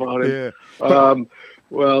myself on it. Yeah.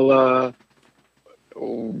 Well,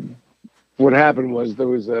 what happened was there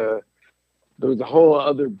was a whole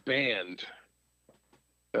other band.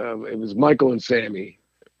 It was Michael and Sammy.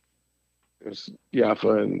 It was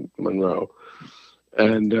Yaffa and Monroe,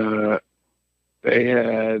 and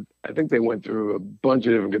I think they went through a bunch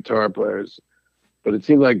of different guitar players, but it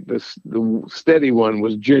seemed like the steady one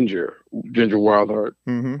was Ginger Wildheart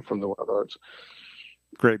from the Wild Hearts.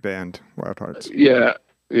 Great band, Wild Hearts. Yeah.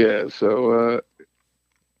 So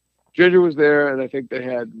Ginger was there, and I think they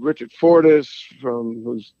had Richard Fortus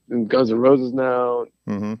who's in Guns N' Roses now.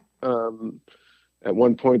 Mm-hmm. At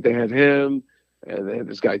one point, they had him, and they had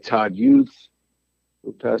this guy Todd Youth,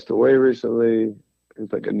 who passed away recently.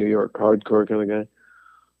 He's like a New York hardcore kind of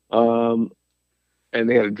guy. And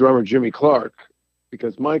they had a drummer, Jimmy Clark,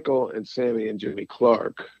 because Michael and Sammy and Jimmy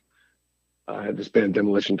Clark had this band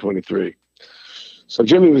Demolition 23. So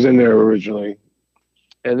Jimmy was in there originally.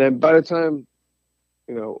 And then by the time,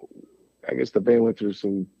 I guess the band went through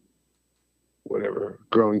some,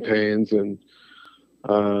 growing pains, and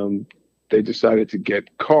they decided to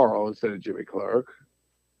get Carl instead of Jimmy Clark.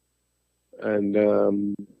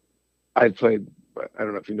 And I played, I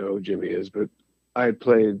don't know if you know who Jimmy is, but I had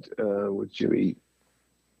played with Jimmy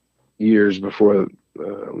years before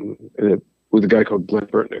with a guy called Glenn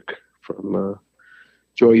Burtnick from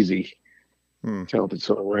Joyzy, talented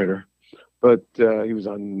songwriter. But he was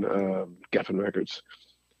on Geffen Records.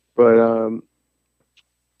 But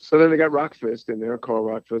so then they got Rockfist in there, Carl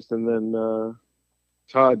Rockfist, and then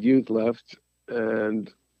Todd Youth left,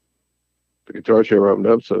 and the guitar chair opened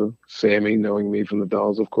up. So Sammy, knowing me from the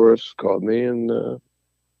Dolls, of course, called me, and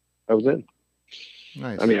I was in.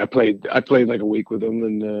 Nice. I mean, I played like a week with them,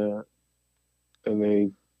 and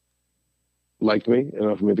they liked me and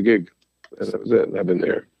offered me the gig, and that was it. And I've been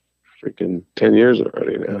there freaking 10 years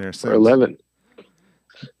already now, or 11.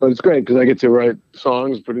 But it's great because I get to write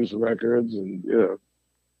songs, produce records, and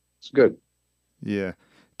it's good. Yeah.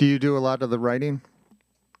 Do you do a lot of the writing?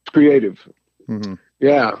 It's creative. Mm-hmm.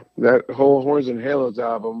 Yeah, that whole Horns and Halos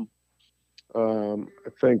album. I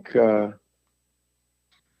think that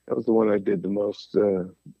was the one I did the most,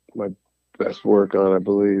 my best work on, I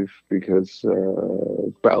believe, because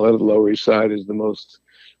Ballad of the Lower East Side is the most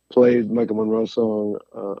played Michael Monroe song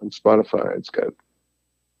on Spotify. It's got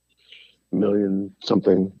a million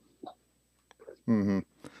something. Mm-hmm.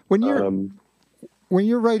 When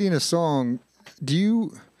you're writing a song,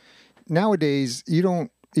 nowadays you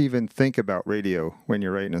don't even think about radio when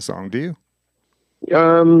you're writing a song, do you?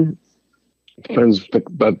 Depends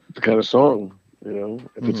about the kind of song.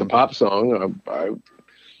 If it's a pop song,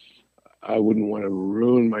 I wouldn't want to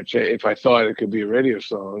ruin my if I thought it could be a radio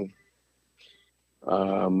song.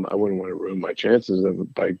 I wouldn't want to ruin my chances of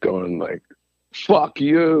it by going like "fuck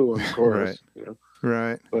you" on the chorus.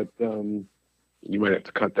 Right. But you might have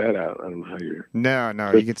to cut that out. I don't know how your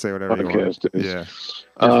No, you can say whatever you want. is.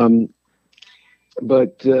 Yeah.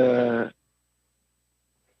 But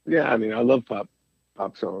yeah, I mean, I love pop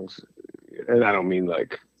songs, and I don't mean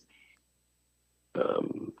like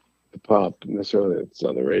the pop necessarily that's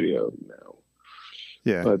on the radio now.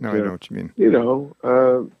 Yeah, but, I know what you mean.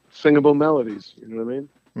 Singable melodies. You know what I mean?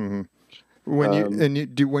 Mm-hmm.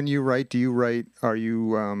 When you write, are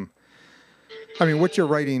you? I mean, what's your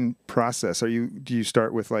writing process? Do you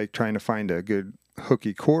start with like trying to find a good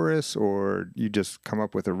hooky chorus, or you just come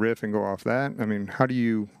up with a riff and go off that? I mean, how do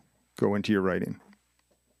you go into your writing?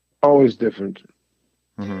 Always different.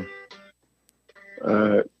 Mm-hmm.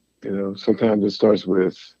 Sometimes it starts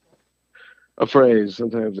with a phrase.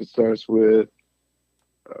 Sometimes it starts with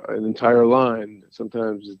an entire line.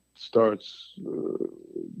 Sometimes it starts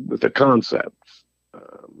with a concept.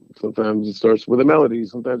 Sometimes it starts with a melody.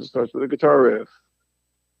 Sometimes it starts with a guitar riff.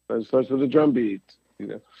 Sometimes it starts with a drum beat.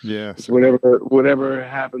 Yeah. It's whatever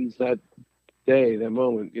happens that day, that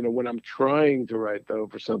moment. When I'm trying to write though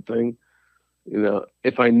for something,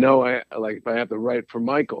 if I know if I have to write for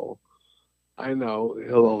Michael, I know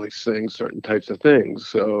he'll only sing certain types of things.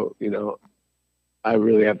 So I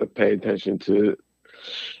really have to pay attention to.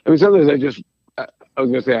 I mean, sometimes I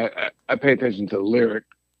was gonna say I pay attention to lyric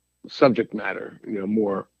subject matter,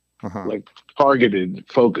 more like targeted,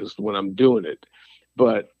 focused when I'm doing it.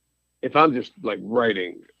 But if I'm just like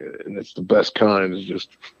writing, and it's the best kind, is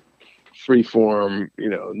just free form,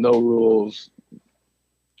 no rules,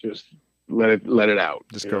 just let it out.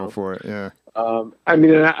 Just go for it, yeah. I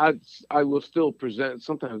mean, I will still present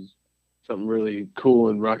sometimes something really cool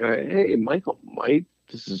and rock. Hey, Michael might.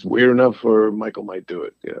 This is weird enough, or Michael might do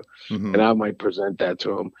it, and I might present that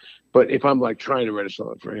to him. But if I'm like trying to write a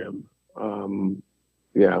song for him, I'm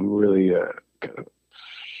really kind of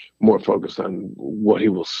more focused on what he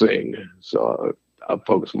will sing. So I'll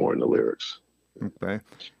focus more on the lyrics. Okay.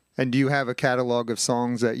 And do you have a catalog of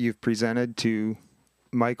songs that you've presented to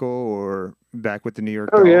Michael or back with the New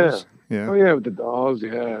York Dolls? Yeah. Oh yeah, with the Dolls.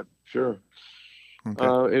 Yeah, sure.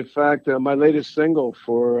 Okay. In fact, my latest single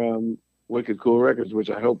for Wicked Cool Records, which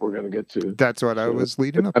I hope we're going to get to. That's what I was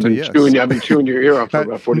leading up to. I've been chewing your ear off for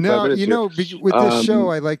about 45 minutes. With this show,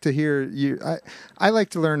 I like to hear you. I like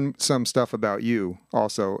to learn some stuff about you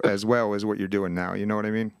also, as well as what you're doing now. You know what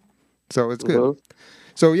I mean? So it's good.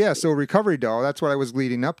 So Recovery Doll. That's what I was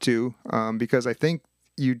leading up to, because I think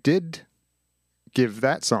you did give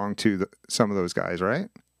that song to some of those guys, right?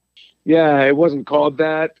 Yeah, it wasn't called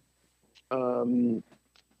that, but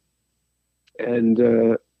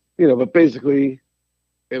basically,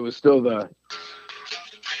 it was still that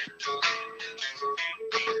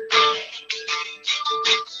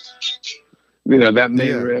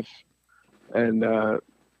main riff, and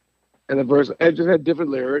the verse. It just had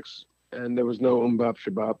different lyrics, and there was no bop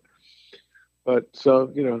shabop. But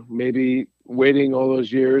so maybe waiting all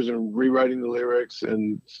those years and rewriting the lyrics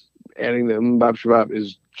and adding the bop shabop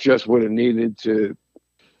is just what it needed to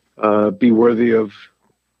be worthy of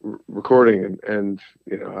recording, and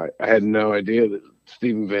I had no idea that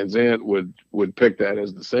Steven Van Zandt would pick that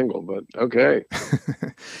as the single, but okay.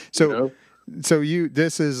 So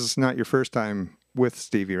this is not your first time with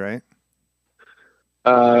Stevie, right?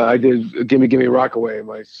 I did Gimme Rockaway,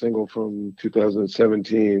 my single from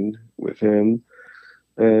 2017 with him,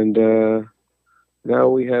 and now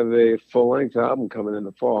we have a full-length album coming in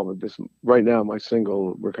the fall, but right now my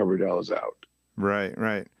single Recovery Doll is out. Right.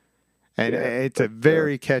 And it's a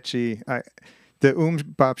very catchy. The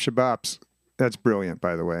bop shabops. That's brilliant,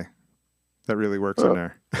 by the way. That really works in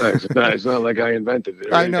there. It's not like I invented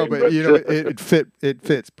it. I know, but it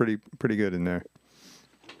fits pretty good in there.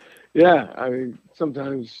 Yeah, I mean,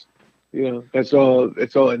 sometimes that's all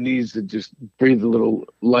it needs to just breathe a little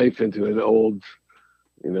life into an old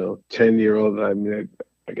 10-year-old. I mean,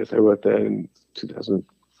 I guess I wrote that in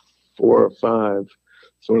 2004 or 5.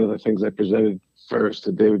 It's one of the things I presented first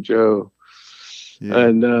to David Joe. Yeah.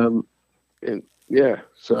 And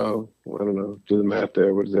so I don't know, do the math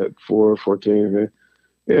there. What is that? 14?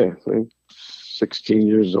 Yeah, I think 16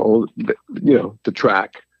 years old, the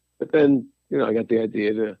track. But then, I got the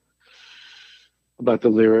idea about the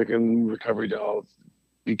lyric, and Recovery Doll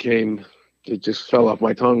it just fell off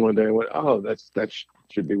my tongue one day. I went, oh, that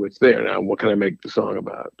should be what's there. Now, what can I make the song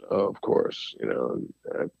about? Oh, of course,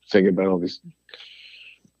 thinking about all these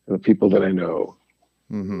people that I know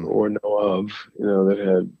Mm-hmm. or know of, that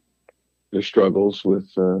had their struggles with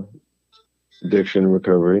addiction and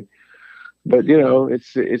recovery. But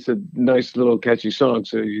it's a nice little catchy song,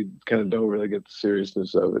 so you kind of don't really get the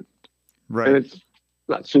seriousness of it, and Right. it's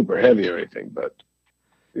not super heavy or anything. But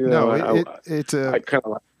No, it's a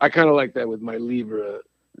I kind of like that with my Libra,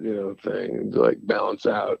 thing to like balance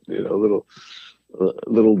out, a little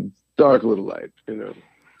dark, a little light.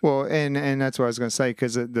 well, and that's what I was going to say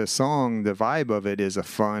because the song, the vibe of it is a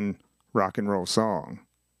fun rock and roll song,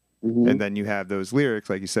 Hmm. and then you have those lyrics,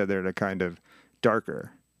 like you said, they're the kind of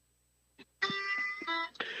darker.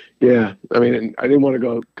 Yeah, I mean, and I didn't want to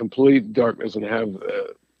go complete darkness and have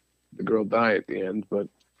the girl die at the end, but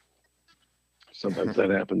sometimes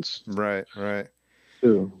that happens Right, right,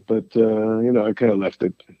 too. But I kind of left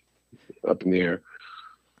it up in the air.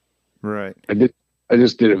 right. I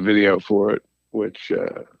just did a video for it, which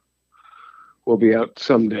will be out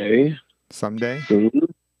someday Someday. soon.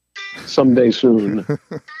 Someday soon.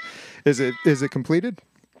 Is it completed?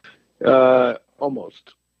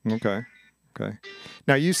 Almost. Okay. Okay.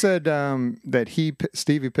 Now you said that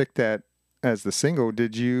Stevie picked that as the single.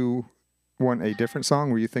 Did you want a different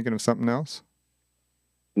song? Were you thinking of something else?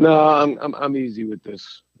 No, I'm easy with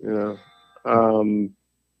this. I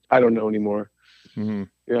don't know anymore. Hmm.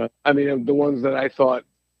 Yeah, I mean the ones that I thought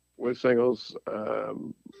were singles.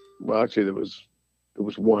 Well, actually, there was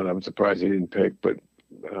one I'm surprised he didn't pick, but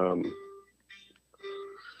um,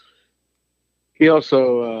 he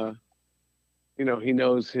also he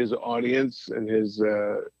knows his audience and his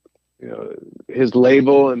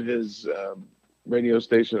label and his radio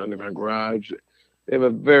station, Underground Garage. They have a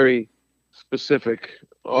very specific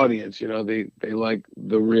audience. They like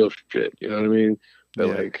the real shit. You know what I mean? They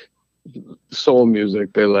Yeah. like soul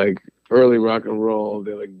music. They like early rock and roll.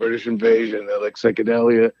 They like British Invasion. They like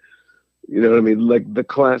psychedelia. You know what I mean? Like the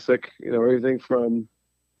classic. Everything from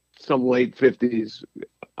some late '50s,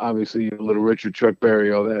 obviously Little Richard, Chuck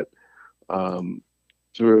Berry, all that, um,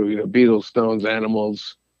 through Beatles, Stones,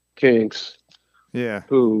 Animals, Kinks, Yeah.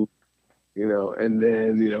 Who, and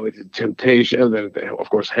then it's Temptation, and then of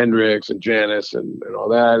course Hendrix and Janis and all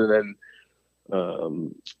that, and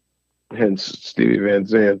then hence Stevie Van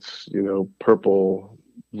Zant's purple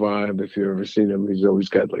vibe. If you've ever seen him, he's always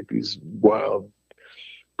got like these wild,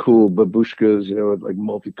 cool babushkas, with like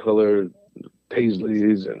multicolored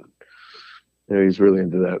paisleys, and he's really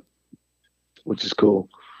into that, which is cool.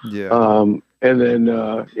 Yeah. And then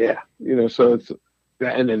so it's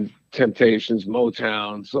that, and then Temptations,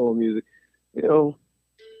 Motown, soul music, you know,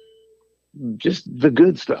 just the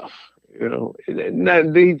good stuff. And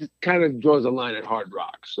that, he kind of draws a line at hard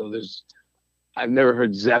rock. So I've never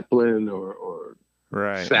heard Zeppelin or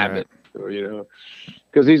Right. Sabbath, Right. or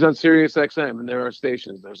because he's on Sirius XM, and there are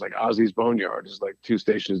stations. There's like Ozzy's Boneyard is like 2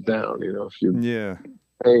 stations down. If you're Yeah.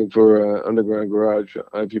 paying for Underground Garage,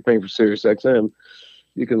 if you're paying for Sirius XM,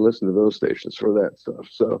 you can listen to those stations for that stuff.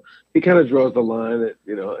 So he kind of draws the line at,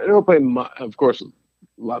 and he'll play, of course,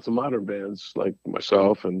 lots of modern bands like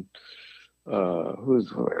myself and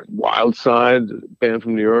who's Wild Side, band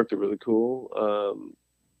from New York. They're really cool.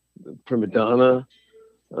 Prima Donna.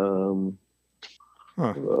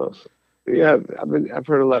 Huh. Yeah, I've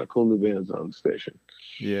heard a lot of cool new bands on the station.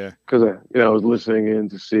 Yeah. Because I was listening in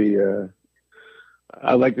to see.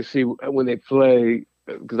 I like to see when they play,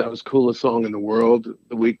 because that was coolest song in the world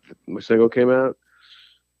the week my single came out.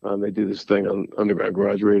 They do this thing on Underground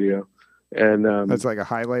Garage Radio, and That's like a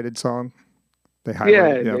highlighted song. They yeah,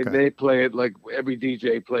 highlight. Yeah. Okay. they play it like every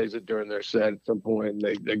DJ plays it during their set at some point. And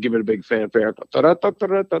they give it a big fanfare.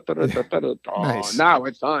 Nice. Now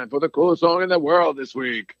it's time for the coolest song in the world this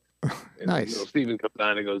week. And Nice. Steven comes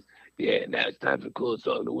on and goes, "Yeah, now it's time for the coolest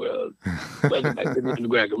song in the world. Welcome back to the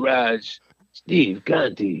Underground Garage, Steve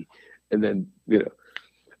Conte." And then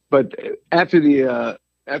but after the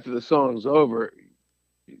song's over,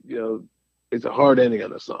 it's a hard ending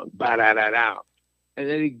on the song. Ba da da da. And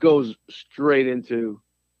then he goes straight into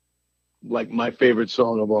like my favorite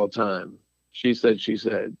song of all time, She Said, She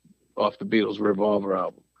Said, off the Beatles' Revolver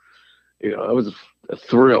album. I was a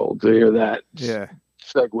thrill to hear that Yeah.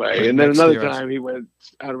 segue. Right and then next to another yours. time he went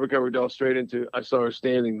out of Recovery Doll straight into I Saw Her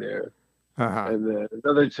Standing There. Uh-huh. And then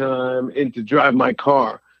another time into Drive My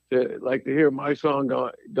Car. To hear my song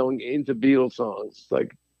going into Beatles songs, it's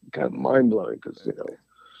like kind of mind blowing because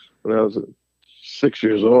when I was 6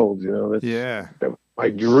 years old, that's Yeah. my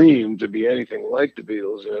dream to be anything like the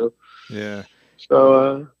Beatles, Yeah.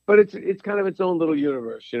 So, but it's kind of its own little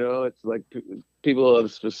universe, It's like people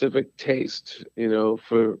have specific taste,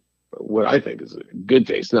 for what I think is a good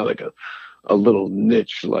taste, not like a little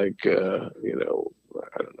niche like I don't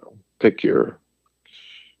know, pick your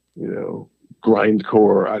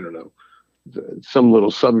grindcore. I don't know, some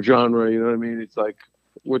little subgenre. You know what I mean? It's like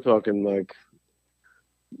we're talking like.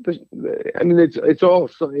 I mean, it's all.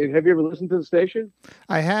 Have you ever listened to the station?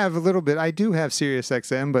 I have a little bit. I do have Sirius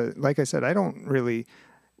XM, but like I said, I don't really.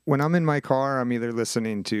 When I'm in my car, I'm either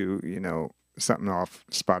listening to something off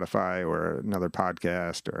Spotify or another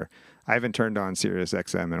podcast, or I haven't turned on Sirius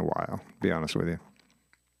XM in a while. To be honest with you.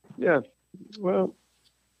 Yeah. Well,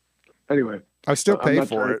 anyway, I still pay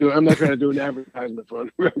for it. I'm not trying to do an advertisement for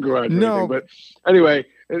Garage or No, anything, but anyway,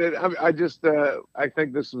 I just I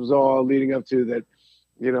think this was all leading up to that.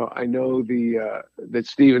 I know that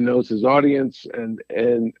Steven knows his audience, and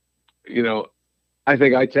I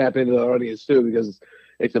think I tap into the audience too because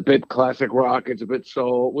it's a bit classic rock, it's a bit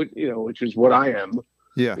soul, which is what I am.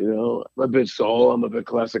 Yeah. I'm a bit soul, I'm a bit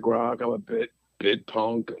classic rock, I'm a bit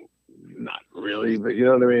punk, not really, but you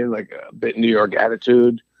know what I mean, like a bit New York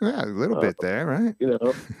attitude. Yeah, a little bit there, right?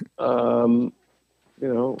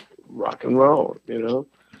 Rock and roll.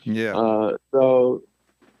 Yeah. So.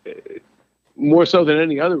 More so than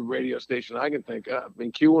any other radio station I can think of. I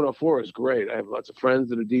mean, Q104 is great. I have lots of friends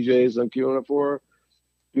that are DJs on Q104.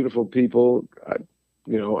 Beautiful people. I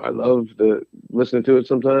love listening to it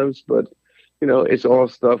sometimes, but it's all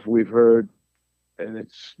stuff we've heard, and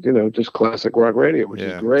it's just classic rock radio, which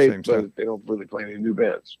is great. But they don't really play any new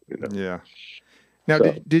bands. Yeah. Now,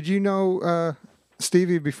 did you know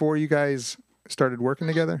Stevie before you guys started working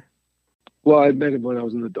together? Well, I met him when I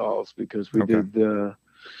was in the Dolls because we did.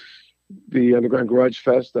 The Underground Garage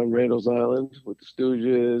Fest on Randall's Island with the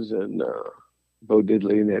Stooges and Bo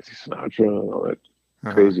Diddley, Nancy Sinatra, and all that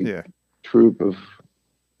crazy troupe of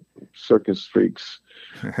circus freaks.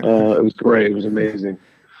 It was great. It was amazing.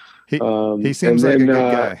 He seems like a good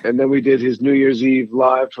guy. And then we did his New Year's Eve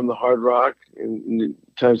live from the Hard Rock in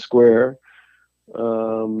Times Square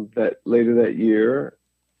that later that year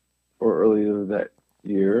or earlier that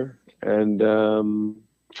year.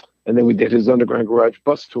 And then we did his Underground Garage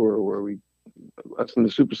bus tour where that's in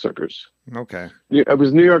the Super Suckers. Okay. It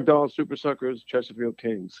was New York Dolls, Super Suckers, Chesterfield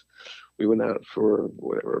Kings. We went out for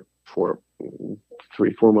whatever, 4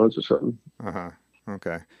 months or something.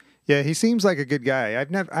 Okay. Yeah, he seems like a good guy.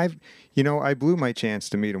 I blew my chance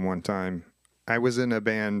to meet him one time. I was in a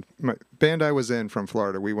band I was in from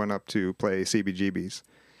Florida. We went up to play CBGB's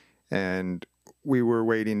and we were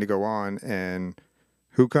waiting to go on, and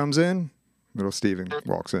who comes in? Little Steven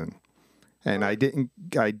walks in, and I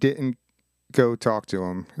didn't go talk to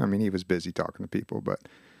him. I mean, he was busy talking to people, but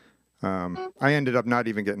I ended up not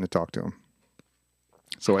even getting to talk to him.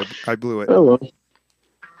 So I blew it. Oh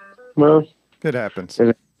well, it happens.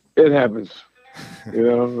 It happens.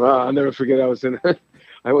 I'll never forget.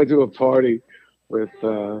 I went to a party with.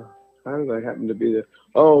 How did I happen to be there?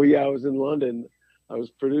 Oh yeah, I was in London. I was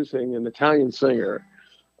producing an Italian singer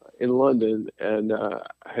in London, and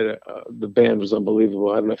the band was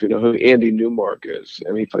unbelievable. I don't know if you know who Andy Newmark is.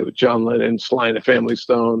 I mean, he played with John Lennon, Sly and the Family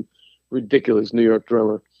Stone, ridiculous New York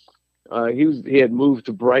drummer. He had moved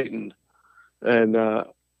to Brighton, and I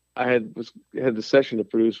had the session to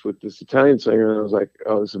produce with this Italian singer, and I was like,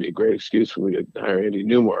 oh, this would be a great excuse for me to hire Andy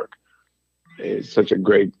Newmark. He's such a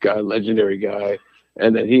great guy, legendary guy.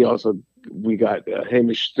 And then we got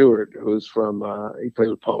Hamish Stewart, who's from, he played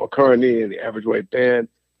with Paul McCartney and the Average White Band.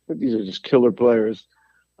 These are just killer players.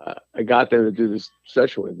 I got them to do this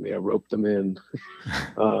session with me. I roped them in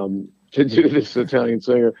to do this Italian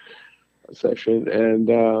singer session, and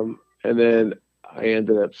then I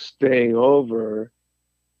ended up staying over.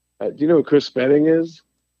 Do you know who Chris Spedding is?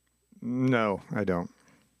 No, I don't.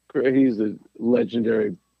 He's a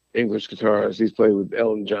legendary English guitarist. He's played with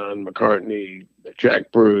Elton John, McCartney,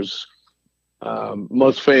 Jack Bruce.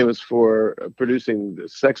 Most famous for producing the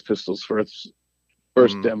Sex Pistols first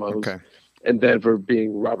demos, and then for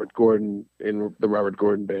being Robert Gordon in the Robert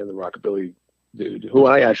Gordon Band, the rockabilly dude, who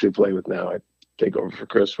I actually play with now. I take over for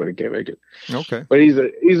Chris when he can't make it. Okay. But he's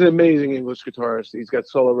an amazing English guitarist. He's got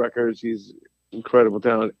solo records. He's incredible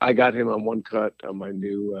talent. I got him on one cut on my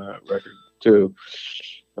new record too,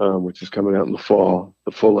 which is coming out in the fall,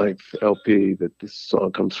 the full length LP that this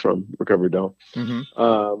song comes from, Recovery Doll.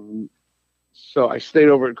 Mm-hmm. So I stayed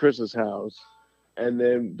over at Chris's house, and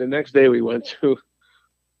then the next day we went to.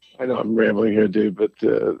 I know I'm rambling here, dude, but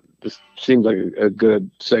this seemed like a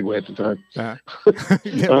good segue at the time.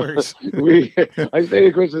 It works. I stayed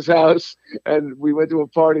at Chris's house, and we went to a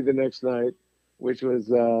party the next night, which was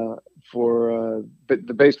for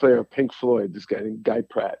the bass player of Pink Floyd, this guy named Guy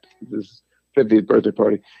Pratt, this 50th birthday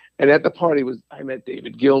party. And at the party I met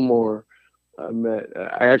David Gilmour,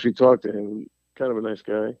 I actually talked to him. Kind of a nice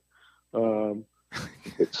guy. Um,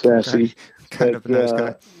 it's sassy, Kind but of a nice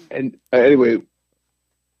guy. and anyway,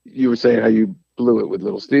 you were saying how you blew it with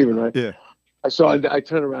Little Steven, right? Yeah. I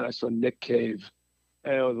turned around, I saw Nick Cave,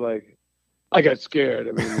 and I was like, I got scared.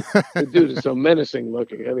 I mean, the dude is so menacing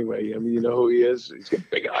looking. Anyway, I mean, you know who he is. He's got a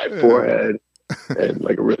big high forehead and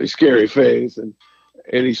like a really scary face, and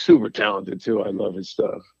he's super talented too. I love his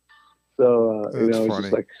stuff. So That's it's just funny.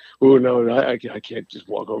 like, oh no, I can't just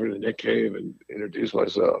walk over to Nick Cave and introduce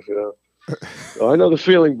myself. So I know the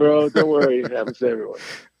feeling, bro. Don't worry, it happens to everyone.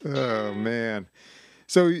 Oh man.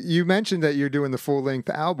 So you mentioned that you're doing the full length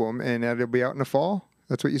album and that it'll be out in the fall.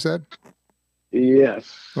 That's what you said?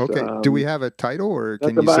 Yes. Okay. Do we have a title or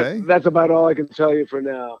can you say? That's about all I can tell you for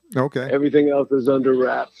now. Okay. Everything else is under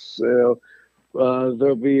wraps. There'll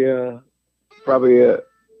be probably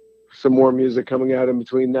some more music coming out in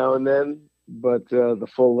between now and then, but the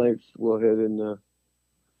full length will hit in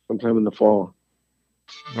sometime in the fall.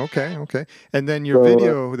 Okay. And then your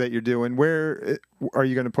video that you're doing, where are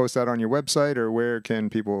you going to post that on your website or where can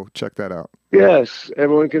people check that out? Yes,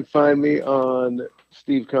 everyone can find me on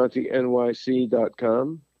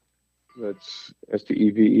stevecontenyc.com. That's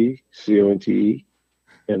SteveConte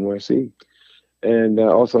NYC. And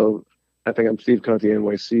also, I think I'm Steve Conte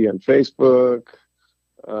NYC on Facebook,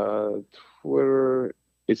 Twitter.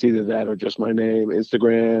 It's either that or just my name,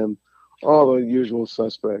 Instagram, all the usual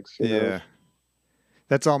suspects. You know?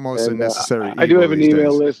 That's almost a necessary. I do have an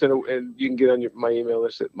email list, and you can get on my email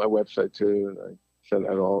list at my website too. And I send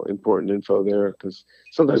out all important info there because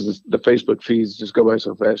sometimes the Facebook feeds just go by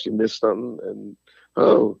so fast you miss something.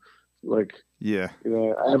 And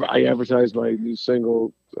I advertised my new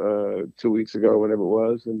single 2 weeks ago, whenever it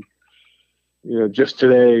was, and just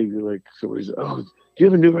today, like somebody's, do you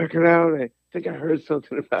have a new record out? I think I heard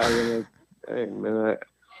something about it. And hey man,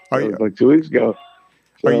 like 2 weeks ago.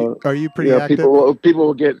 So, are you pretty active? People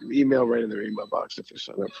will get email right in their email box if they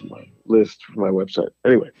sign up for my list for my website.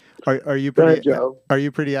 Anyway, are you pretty? Are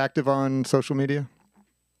you pretty active on social media?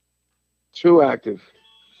 Too active,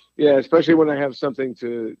 yeah. Especially when I have something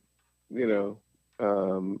to,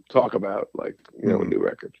 talk about, like a new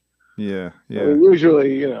record. Yeah. I mean,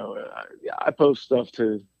 usually, I post stuff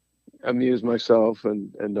to amuse myself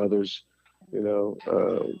and others,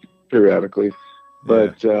 periodically,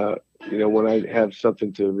 but. When I have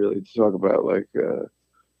something to really talk about, like, a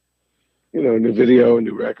new video, a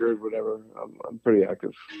new record, whatever, I'm pretty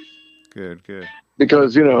active. Good.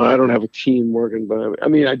 Because, I don't have a team working, but I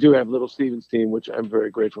mean, I do have Little Steven's team, which I'm very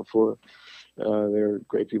grateful for. They're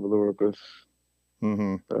great people to work with.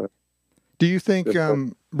 Mm-hmm. Do you think did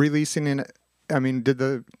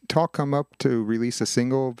the talk come up to release a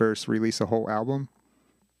single versus release a whole album?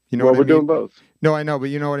 You know, we're doing both. No, I know, but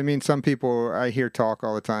you know what I mean? Some people, I hear talk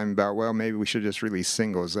all the time about, well, maybe we should just release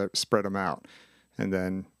singles that spread them out. And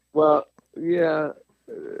then... Well, yeah.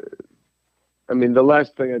 I mean, the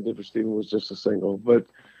last thing I did for Steven was just a single. But,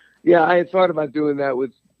 yeah, I had thought about doing that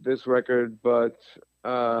with this record. But,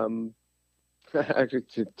 actually,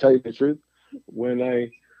 to tell you the truth, when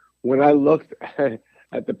I looked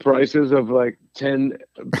at the prices of, like,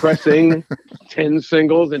 pressing 10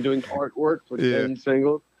 singles and doing artwork for 10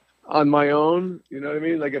 singles, on my own, you know what I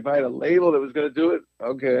mean? Like if I had a label that was going to do it,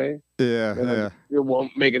 okay. Yeah. It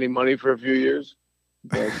won't make any money for a few years,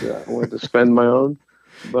 but I wanted to spend my own.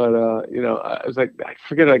 But, I was like,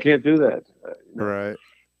 forget it, I can't do that. Right.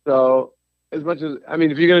 So as much as, I mean,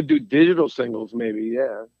 if you're going to do digital singles, maybe,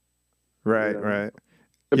 yeah. Right.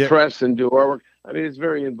 To press and do artwork. I mean, it's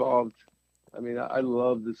very involved. I mean, I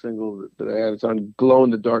love the single that I have. It's on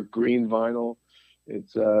glow-in-the-dark green vinyl.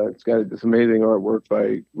 It's got this amazing artwork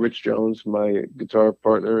by Rich Jones, my guitar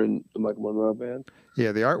partner in the Michael Monroe band.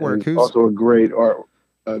 Yeah, the artwork. Who's also a great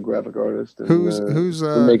graphic artist. And, who's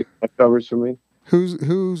making covers for me?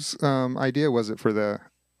 Whose idea was it for the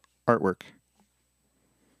artwork?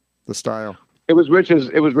 The style. It was Rich's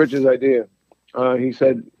idea. He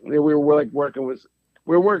said we were working with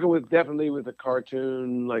definitely with a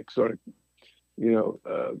cartoon, like sort of,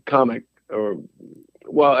 comic or.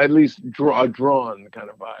 Well, at least a drawn kind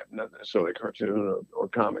of vibe, not necessarily a cartoon or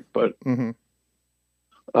comic, but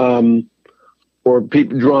or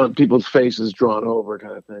people's faces drawn over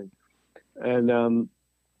kind of thing. And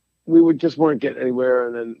we just weren't getting anywhere.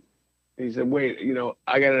 And then he said, "Wait,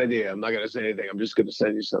 I got an idea. I'm not going to say anything. I'm just going to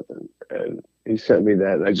send you something." And he sent me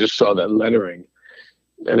that, and I just saw that lettering,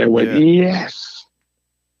 and I went, "Yes."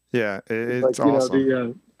 Yeah, it's like,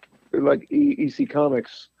 awesome. Like EC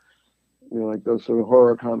Comics. Like those sort of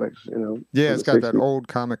horror comics, Yeah, it's got 60s. That old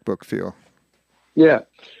comic book feel. Yeah.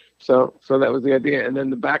 So that was the idea. And then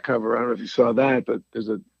the back cover, I don't know if you saw that, but there's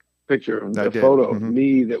picture, I a did. photo of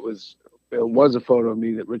me that was, it was a photo of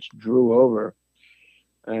me that Rich drew over.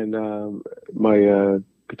 And my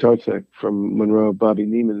guitar tech from Monroe, Bobby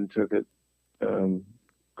Neiman, took it,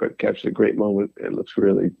 captured a great moment. It looks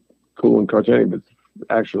really cool and cartoony, but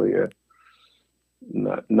actually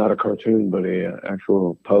not a cartoon, but a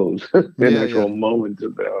actual pose, an actual moment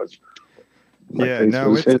of that. My face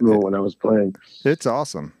was in when I was playing. It's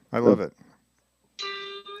awesome. I love it.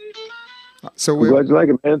 So I'm glad you like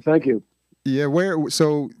it, man. Thank you. Yeah,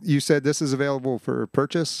 so you said this is available for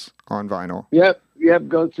purchase on vinyl? Yep.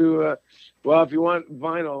 Go to, well, if you want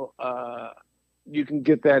vinyl, you can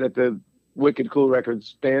get that at the Wicked Cool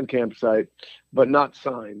Records Bandcamp site, but not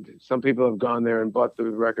signed. Some people have gone there and bought the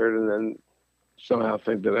record and then somehow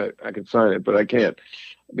think that I could sign it, but I can't.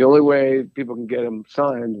 The only way people can get them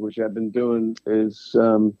signed, which I've been doing, is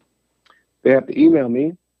they have to email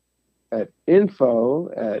me at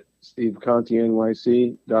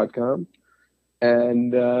info@stevecontenyc.com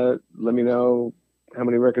and let me know how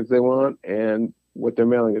many records they want and what their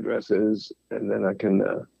mailing address is, and then I can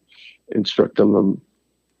instruct them on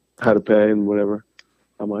how to pay and whatever,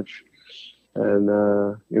 how much. And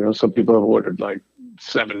some people have ordered like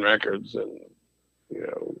 7 records, and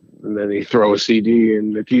and then they throw a CD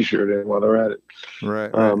and a T-shirt in while they're at it. Right.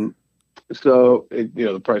 So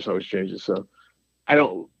the price always changes. So I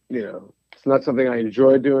don't, it's not something I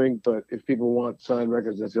enjoy doing, but if people want signed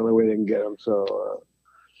records, that's the only way they can get them. So,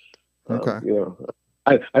 okay.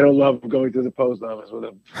 I don't love going to the post office with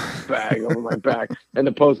a bag over my back and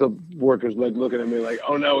the postal workers looking at me like,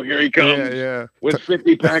 oh no, here he comes with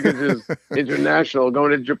 50 packages international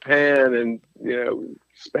going to Japan and,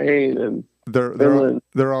 Spain and Finland.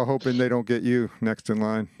 They're all hoping they don't get you next in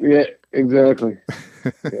line. Yeah, exactly.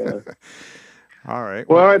 Yeah. All right.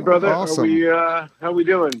 Well, all right, brother. Awesome. How we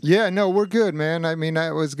doing? Yeah, no, we're good, man. I mean,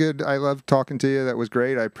 that was good. I loved talking to you. That was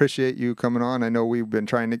great. I appreciate you coming on. I know we've been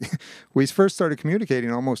trying to, we first started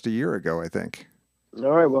communicating almost a year ago, I think.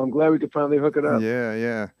 All right. Well, I'm glad we could finally hook it up.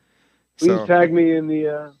 Yeah. Please tag me in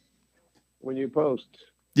the, when you post.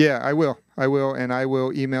 Yeah, I will. And I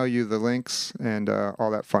will email you the links and all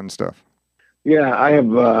that fun stuff. Yeah, I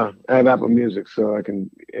have Apple Music, so and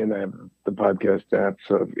I have the podcast app.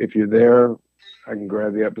 So if you're there, I can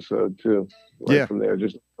grab the episode too. From there,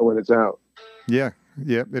 just when it's out. Yeah,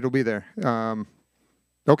 it'll be there.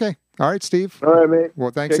 Okay. All right, Steve. All right, mate.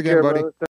 Well, thanks again, buddy. Brother.